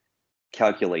we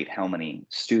calculate how many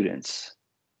students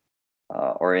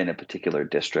are in a particular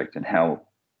district, and how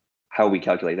we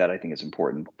calculate that, I think, is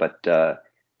important. But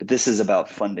this is about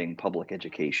funding public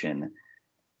education,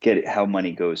 how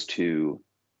money goes to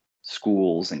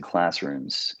schools and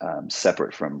classrooms,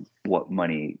 separate from what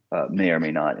money may or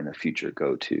may not in the future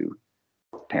go to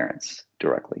parents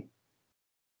directly.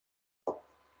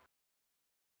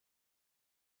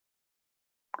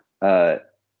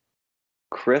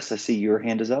 Chris, I see your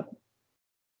hand is up.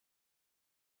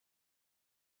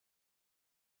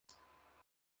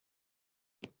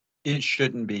 It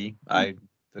shouldn't be. The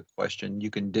question, you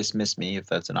can dismiss me if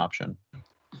that's an option.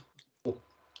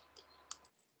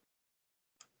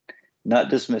 Not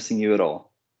dismissing you at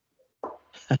all.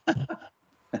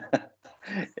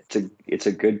 It's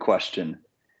a good question,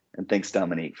 and thanks,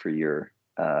 Dominique, for your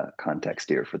context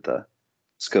here for the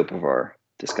scope of our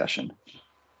discussion.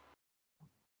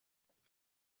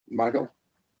 Michael?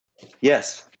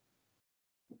 Yes.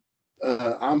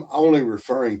 I'm only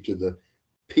referring to the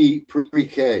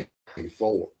pre-K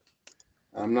 4.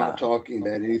 I'm not talking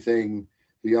about anything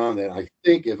beyond that. I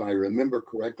think, if I remember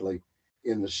correctly,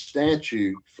 in the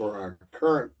statute for our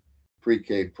current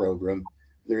pre-K program,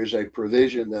 there's a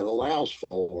provision that allows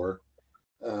for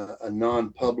a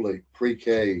non-public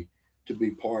pre-K to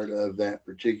be part of that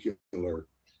particular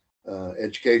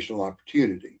educational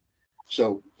opportunity.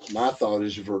 So my thought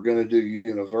is, if we're going to do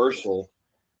universal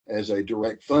as a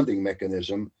direct funding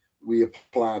mechanism, we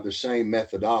apply the same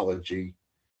methodology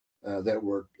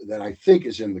that I think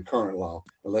is in the current law,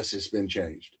 unless it's been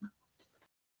changed.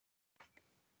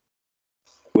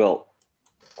 Well,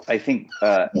 I think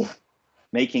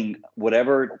making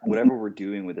whatever we're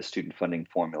doing with the student funding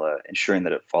formula, ensuring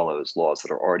that it follows laws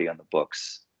that are already on the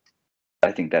books,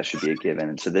 I think that should be a given.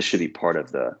 And so this should be part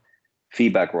of the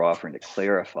feedback we're offering to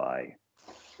clarify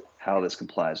how this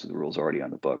complies with the rules already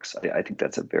on the books. I think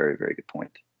that's a very, very good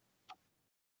point.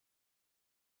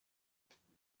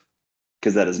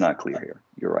 Because that is not clear here.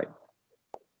 You're right.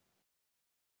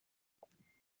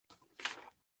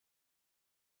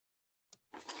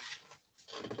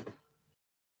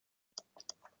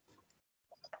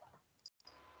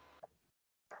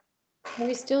 Are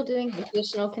we still doing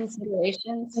additional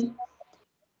considerations?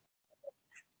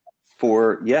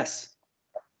 Yes.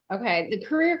 Okay, the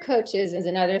career coaches is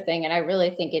another thing, and I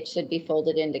really think it should be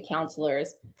folded into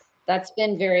counselors. That's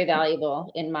been very valuable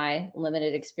in my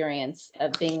limited experience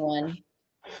of being one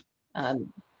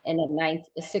in a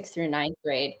 6th through 9th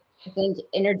grade. I think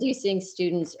introducing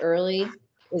students early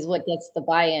is what gets the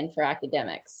buy-in for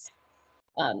academics.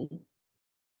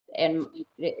 And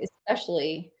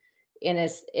especially in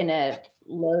a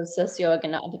low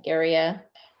socioeconomic area,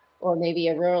 or maybe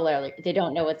a rural area, they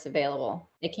don't know what's available.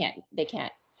 They can't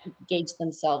gauge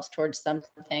themselves towards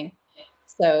something.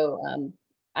 So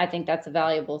I think that's a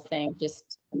valuable thing.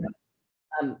 Just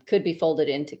could be folded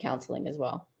into counseling as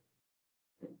well.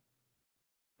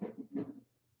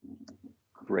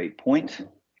 Great point.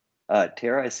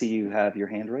 Tara, I see you have your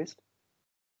hand raised.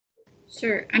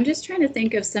 Sure. I'm just trying to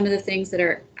think of some of the things that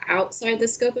are outside the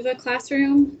scope of a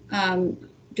classroom.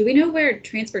 Do we know where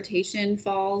transportation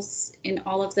falls in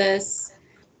all of this?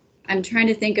 I'm trying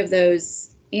to think of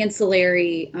those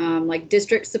ancillary, like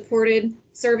district supported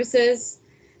services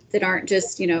that aren't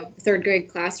just, third grade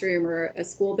classroom or a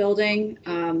school building.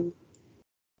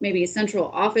 Maybe central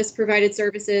office provided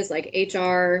services like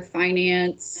HR,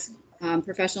 finance,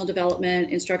 professional development,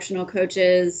 instructional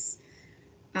coaches.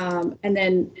 And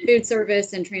then food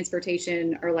service and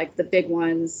transportation are like the big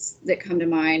ones that come to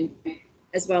mind,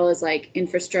 as well as like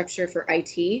infrastructure for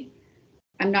IT.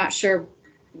 I'm not sure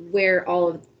where all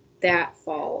of that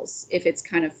falls, if it's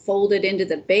kind of folded into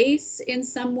the base in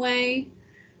some way.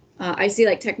 I see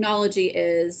like technology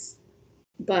is,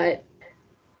 but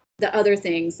the other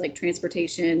things like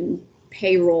transportation,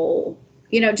 payroll,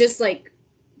 just like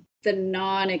the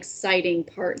non-exciting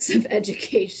parts of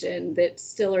education that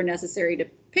still are necessary to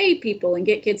pay people and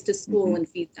get kids to school and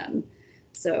feed them.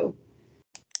 So.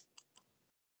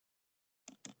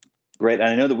 Great. And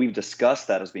I know that we've discussed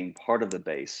that as being part of the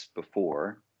base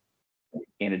before.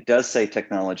 And it does say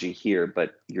technology here,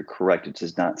 but you're correct. It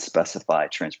does not specify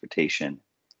transportation.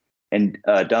 And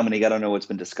Dominique, I don't know what's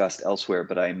been discussed elsewhere,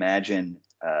 but I imagine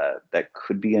that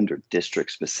could be under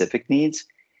district-specific needs.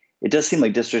 It does seem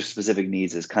like district-specific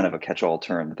needs is kind of a catch-all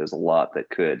term, that there's a lot that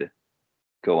could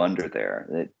go under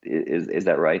there. Is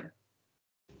that right?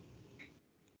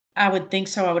 I would think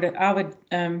so. I would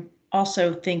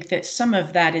also think that some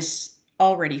of that is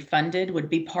already funded, would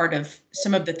be part of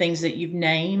some of the things that you've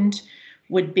named,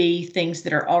 would be things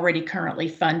that are already currently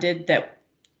funded that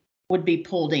would be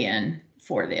pulled in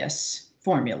for this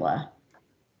formula.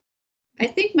 I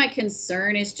think my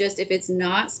concern is just if it's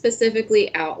not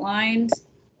specifically outlined,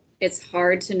 it's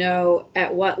hard to know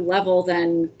at what level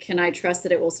then can I trust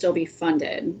that it will still be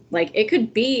funded. Like it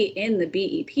could be in the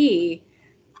BEP,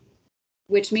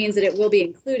 which means that it will be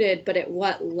included, but at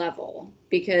what level?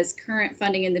 Because current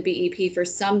funding in the BEP for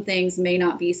some things may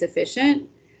not be sufficient.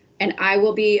 And I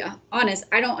will be honest,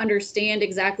 I don't understand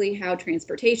exactly how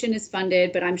transportation is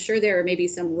funded, but I'm sure there are maybe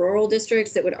some rural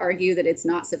districts that would argue that it's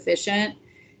not sufficient.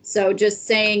 So just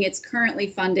saying it's currently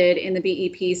funded in the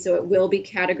BEP, so it will be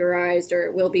categorized or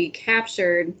it will be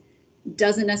captured,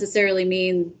 doesn't necessarily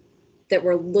mean that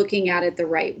we're looking at it the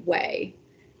right way,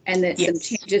 and that some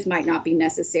changes might not be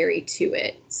necessary to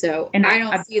it. So I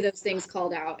don't see those things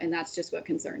called out, and that's just what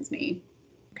concerns me.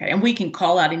 Okay, and we can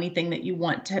call out anything that you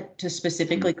want to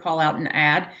specifically call out and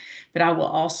add, but I will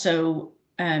also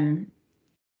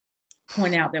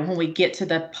point out that when we get to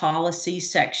the policy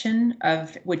section,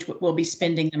 of which we'll be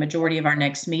spending the majority of our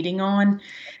next meeting on,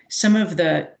 some of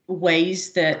the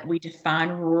ways that we define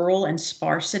rural and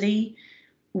sparsity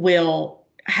will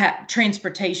have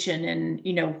transportation,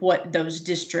 and what those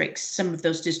districts, some of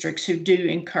those districts who do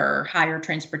incur higher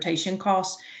transportation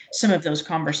costs, some of those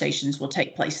conversations will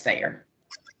take place there.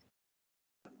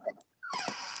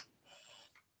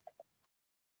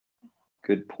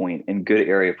 Good point, and good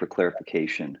area for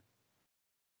clarification.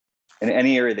 And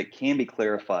any area that can be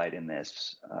clarified in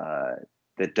this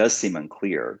that does seem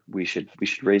unclear, we should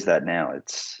raise that now.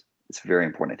 It's very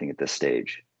important, I think, at this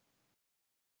stage.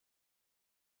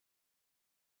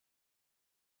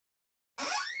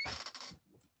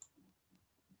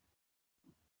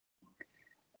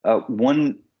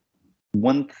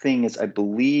 One thing is, I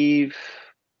believe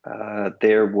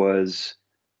there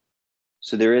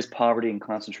is poverty and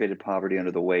concentrated poverty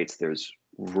under the weights. There's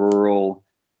rural,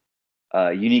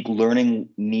 unique learning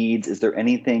needs. Is there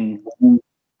anything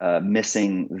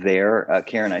missing there?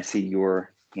 Karen, I see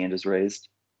your hand is raised.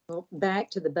 Well, back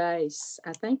to the base,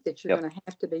 I think that you're going to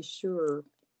have to be sure,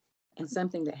 and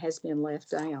something that has been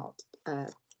left out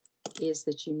is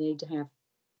that you need to have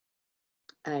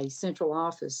a central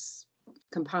office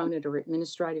component or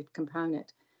administrative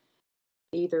component,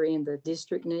 either in the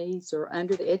district needs or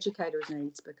under the educator's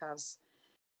needs, because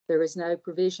there is no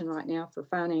provision right now for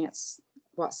finance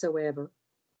whatsoever,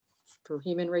 for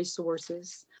human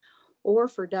resources, or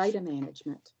for data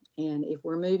management. And if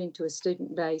we're moving to a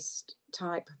student-based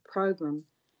type program,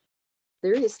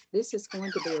 this is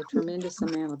going to be a tremendous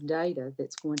amount of data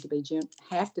that's going to be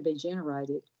have to be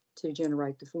generated to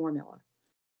generate the formula.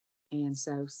 And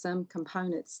so some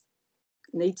components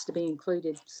needs to be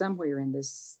included somewhere in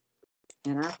this.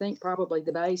 And I think probably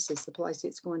the base is the place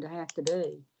it's going to have to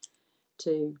be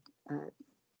to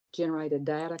generate a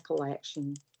data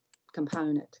collection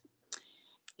component.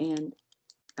 And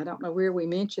I don't know where we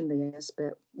mentioned this,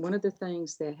 but one of the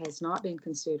things that has not been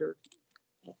considered,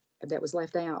 that was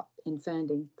left out in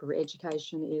funding for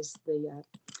education, is the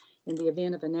in the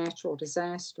event of a natural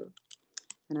disaster.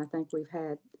 And I think we've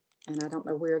had, and I don't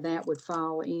know where that would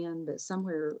fall in, but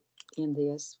somewhere in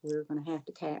this, we're going to have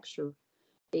to capture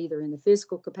either in the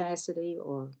fiscal capacity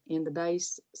or in the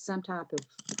base some type of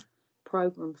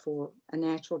program for a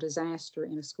natural disaster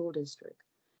in a school district,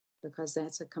 because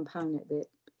that's a component that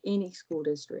any school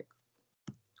district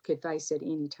could face at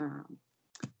any time.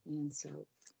 And so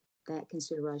that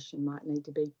consideration might need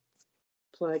to be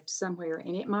plugged somewhere,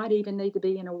 and it might even need to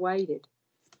be in a weighted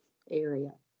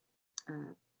area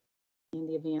in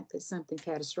the event that something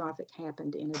catastrophic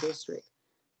happened in a district,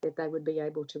 that they would be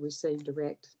able to receive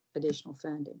direct additional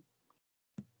funding.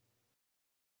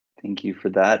 Thank you for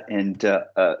that. And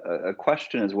a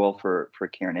question as well for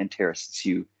Karen and Tara, since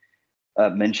you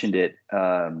mentioned it.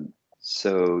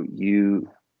 So you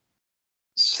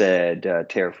said,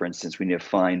 Tara, for instance, we need to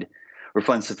find or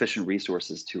fund sufficient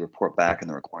resources to report back on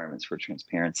the requirements for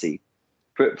transparency.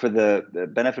 For the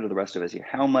benefit of the rest of us here,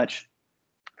 how much,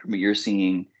 from what you're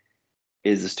seeing,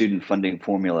 is the student funding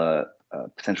formula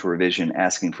potential revision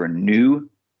asking for new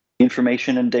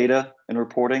information and data and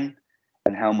reporting?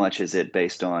 And how much is it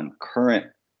based on current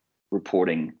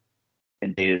reporting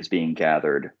and data that's being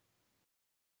gathered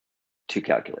to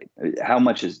calculate? How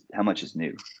much is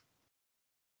new?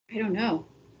 I don't know.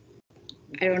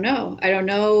 I don't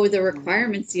know the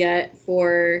requirements yet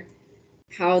for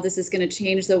how this is going to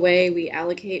change the way we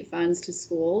allocate funds to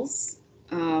schools,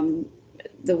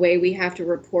 the way we have to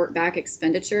report back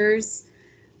expenditures.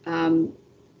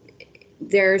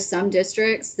 There are some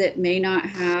districts that may not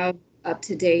have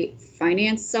up-to-date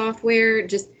finance software.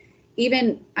 Just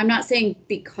even, I'm not saying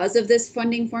because of this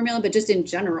funding formula, but just in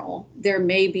general, there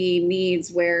may be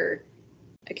needs where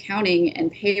accounting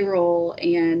and payroll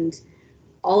and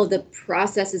all of the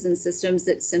processes and systems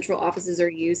that central offices are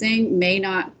using may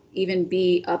not even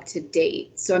be up to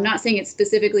date. So I'm not saying it's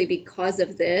specifically because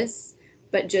of this,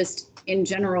 but just in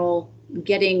general,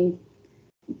 getting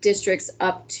districts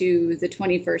up to the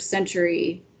 21st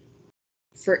century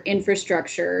for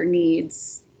infrastructure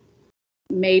needs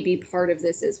may be part of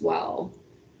this as well.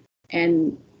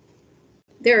 And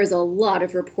there is a lot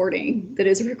of reporting that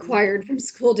is required from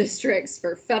school districts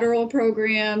for federal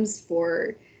programs,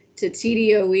 to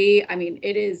TDOE. I mean,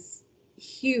 it is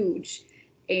huge.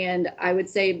 And I would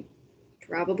say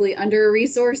probably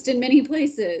under-resourced in many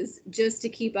places just to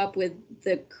keep up with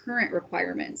the current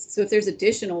requirements. So if there's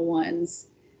additional ones,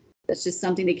 that's just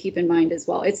something to keep in mind as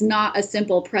well. It's not a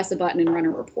simple press a button and run a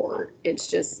report. It's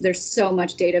just, there's so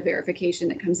much data verification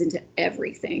that comes into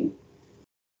everything.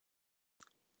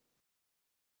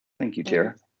 Thank you,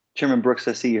 Tara. Chairman Brooks,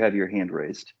 I see you have your hand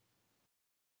raised.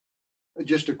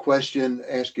 Just a question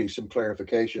asking some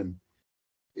clarification.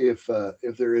 If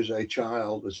there is a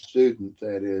child, a student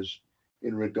that is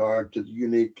in regard to the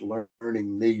unique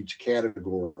learning needs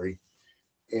category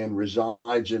and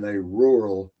resides in a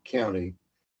rural county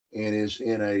and is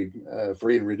in a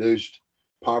free and reduced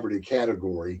poverty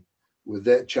category, would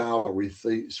that child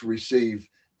receive,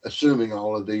 assuming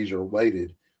all of these are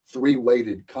weighted, 3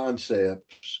 weighted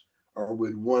concepts, or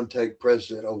would one take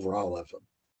precedent over all of them?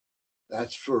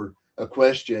 That's for a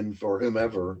question for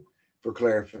whomever for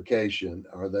clarification.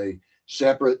 Are they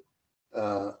separate,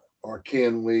 or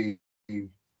can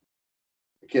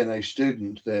a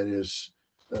student that is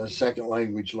a second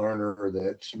language learner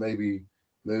that's maybe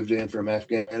moved in from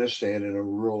Afghanistan in a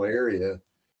rural area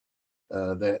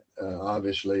that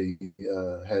obviously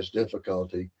has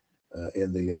difficulty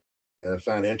in the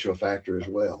financial factor as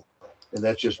well? And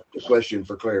that's just a question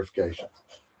for clarification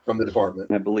from the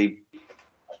department. I believe,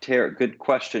 Tara, good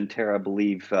question, Tara. I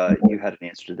believe you had an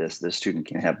answer to this. The student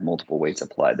can have multiple weights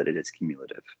applied, that it is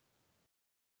cumulative.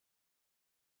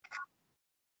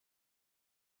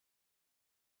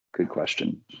 Good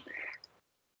question.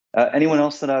 Anyone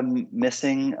else that I'm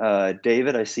missing?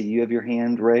 David, I see you have your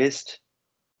hand raised.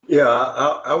 Yeah,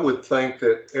 I would think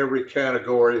that every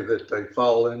category that they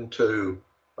fall into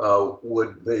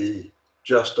would be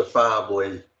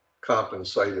justifiably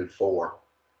compensated for.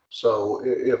 So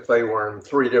if they were in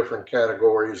 3 different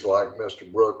categories like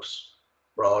Mr. Brooks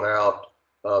brought out,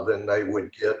 then they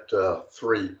would get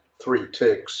three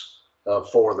ticks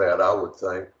for that, I would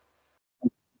think.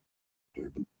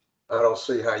 I don't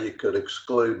see how you could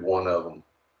exclude one of them.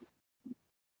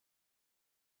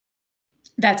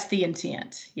 That's the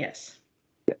intent, yes.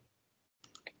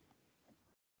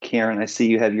 Karen, I see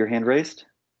you have your hand raised.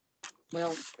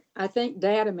 Well, I think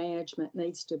data management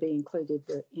needs to be included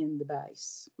in the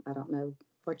base. I don't know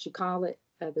what you call it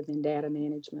other than data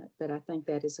management, but I think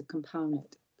that is a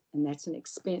component, and that's an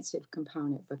expensive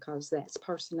component because that's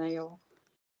personnel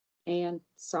and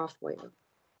software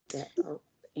that are,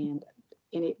 and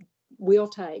it will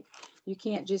take, you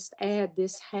can't just add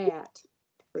this hat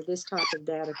for this type of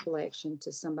data collection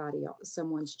to somebody else,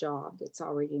 someone's job that's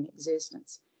already in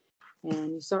existence.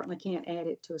 And you certainly can't add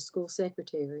it to a school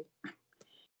secretary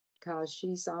because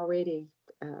she's already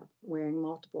wearing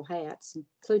multiple hats,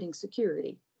 including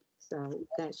security. So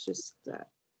that's just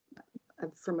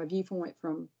from a viewpoint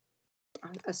from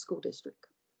a school district.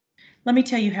 Let me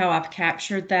tell you how I've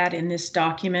captured that in this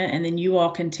document, and then you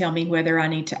all can tell me whether I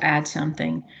need to add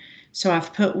something. So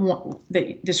I've put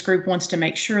this group wants to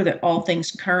make sure that all things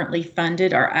currently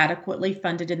funded are adequately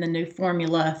funded in the new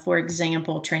formula. For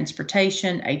example,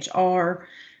 transportation, HR,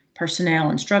 personnel,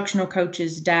 instructional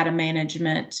coaches, data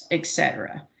management,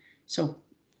 etc. So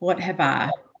what have I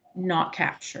not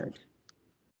captured?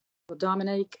 Well,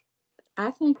 Dominique,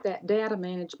 I think that data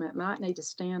management might need to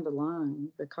stand alone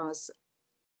because,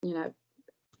 you know,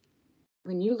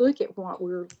 when you look at what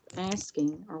we're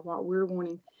asking or what we're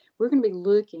wanting, we're going to be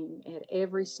looking at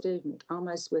every student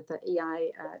almost with an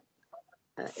EI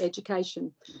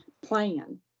education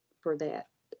plan for that,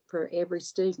 for every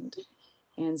student.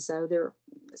 And so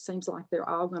it seems like they're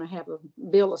all going to have a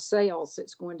bill of sales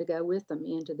that's going to go with them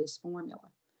into this formula.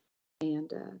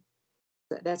 And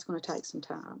that's going to take some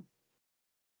time.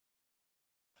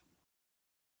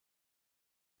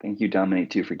 Thank you,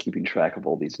 Dominique, too, for keeping track of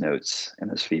all these notes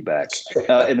and this feedback.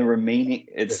 And the remaining,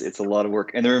 it's a lot of work.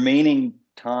 And the remaining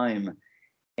time,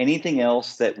 anything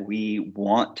else that we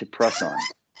want to press on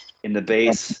in the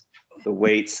base, the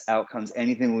weights, outcomes,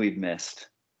 anything we've missed?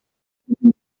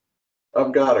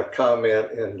 I've got a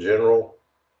comment in general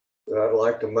that I'd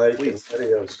like to make. Please. And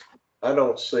that is, I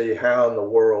don't see how in the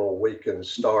world we can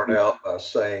start out by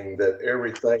saying that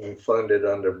everything funded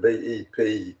under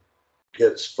BEP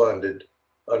gets funded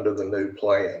under the new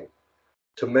plan.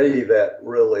 To me, that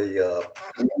really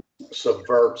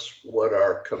subverts what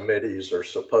our committees are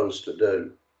supposed to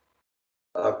do.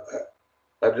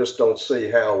 I just don't see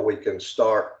how we can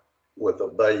start with a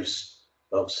base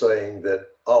of saying that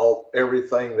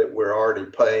everything that we're already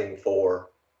paying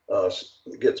for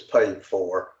gets paid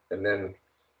for, and then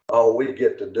all we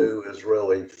get to do is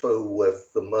really fool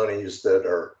with the monies that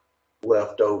are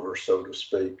left over, so to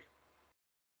speak.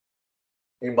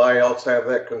 Anybody else have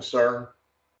that concern?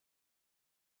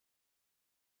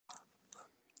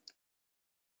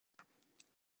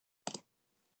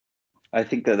 I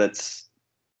think that's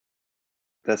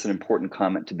an important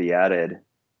comment to be added.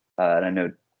 And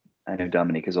I know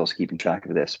Dominique is also keeping track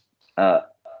of this.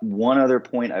 One other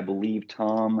point, I believe,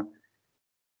 Tom,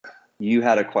 you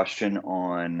had a question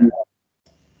on,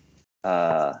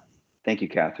 thank you,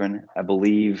 Catherine. I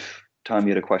believe, Tom,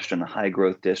 you had a question on high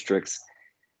growth districts.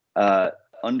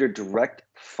 Under direct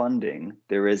funding,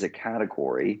 there is a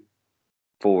category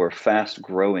for fast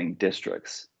growing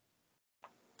districts.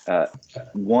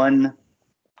 One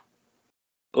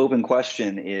open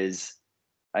question is,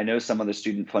 I know some of the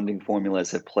student funding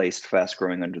formulas have placed fast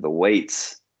growing under the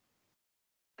weights.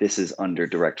 This is under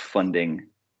direct funding,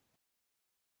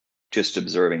 just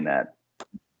observing that,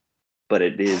 but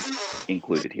it is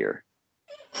included here.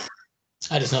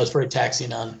 I just know it's very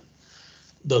taxing on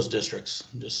those districts.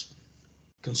 I'm just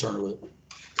concerned with it.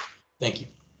 Thank you.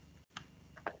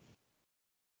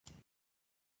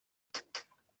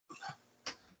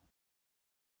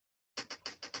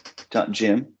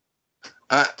 Jim?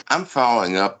 I'm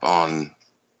following up on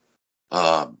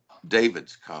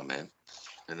David's comment,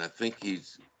 and I think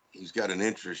he's got an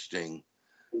interesting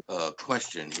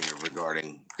question here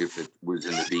regarding if it was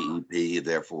in the BEP,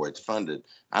 therefore it's funded.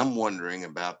 I'm wondering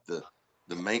about the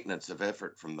maintenance of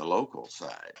effort from the local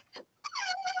side.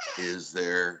 Is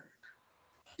there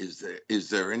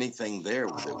anything there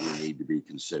that we need to be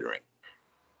considering?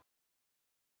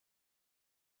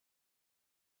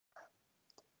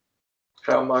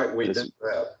 How might we do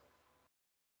that?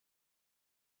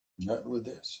 Not with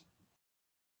this.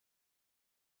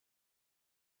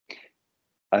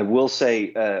 I will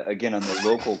say, again, on the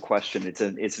local question, it's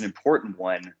an important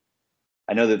one.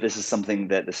 I know that this is something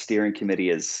that the steering committee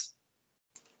has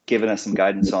given us some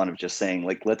guidance on, of just saying,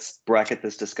 like, let's bracket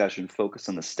this discussion, focus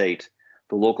on the state.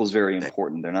 The local is very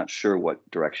important. They're not sure what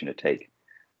direction to take,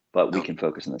 but we can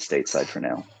focus on the state side for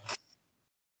now.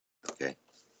 Okay.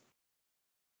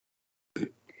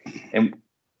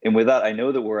 And with that, I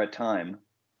know that we're at time.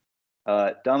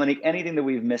 Dominique, anything that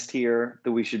we've missed here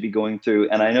that we should be going through?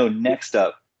 And I know next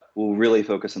up, we'll really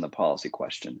focus on the policy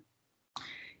question.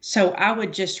 So I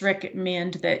would just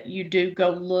recommend that you do go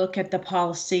look at the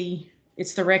policy.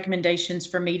 It's the recommendations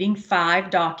for meeting 5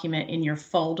 document in your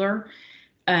folder.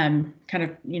 Kind of,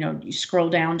 you scroll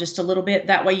down just a little bit.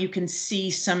 That way you can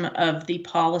see some of the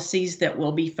policies that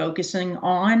we'll be focusing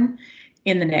on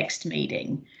in the next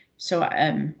meeting. So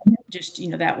just,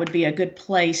 that would be a good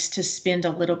place to spend a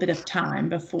little bit of time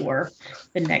before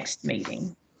the next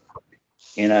meeting.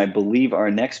 And I believe our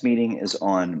next meeting is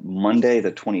on Monday,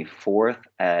 the 24th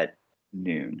at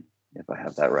noon, if I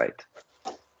have that right.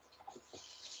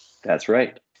 That's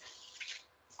right.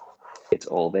 It's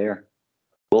all there.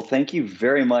 Well, thank you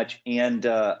very much. And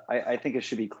I think it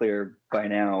should be clear by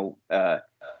now,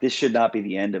 this should not be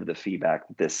the end of the feedback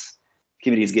that this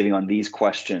committee is giving on these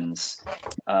questions.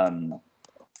 Through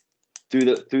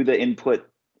the input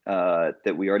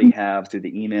that we already have, through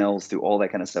the emails, through all that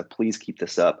kind of stuff, please keep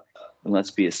this up and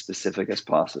let's be as specific as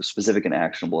possible, specific and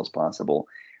actionable as possible,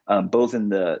 both in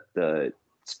the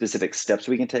specific steps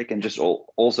we can take and just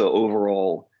also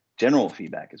overall general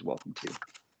feedback is welcome too.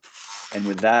 And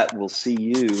with that, we'll see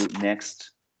you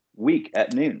next week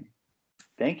at noon.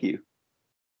 Thank you.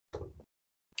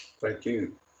 Thank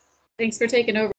you. Thanks for taking over.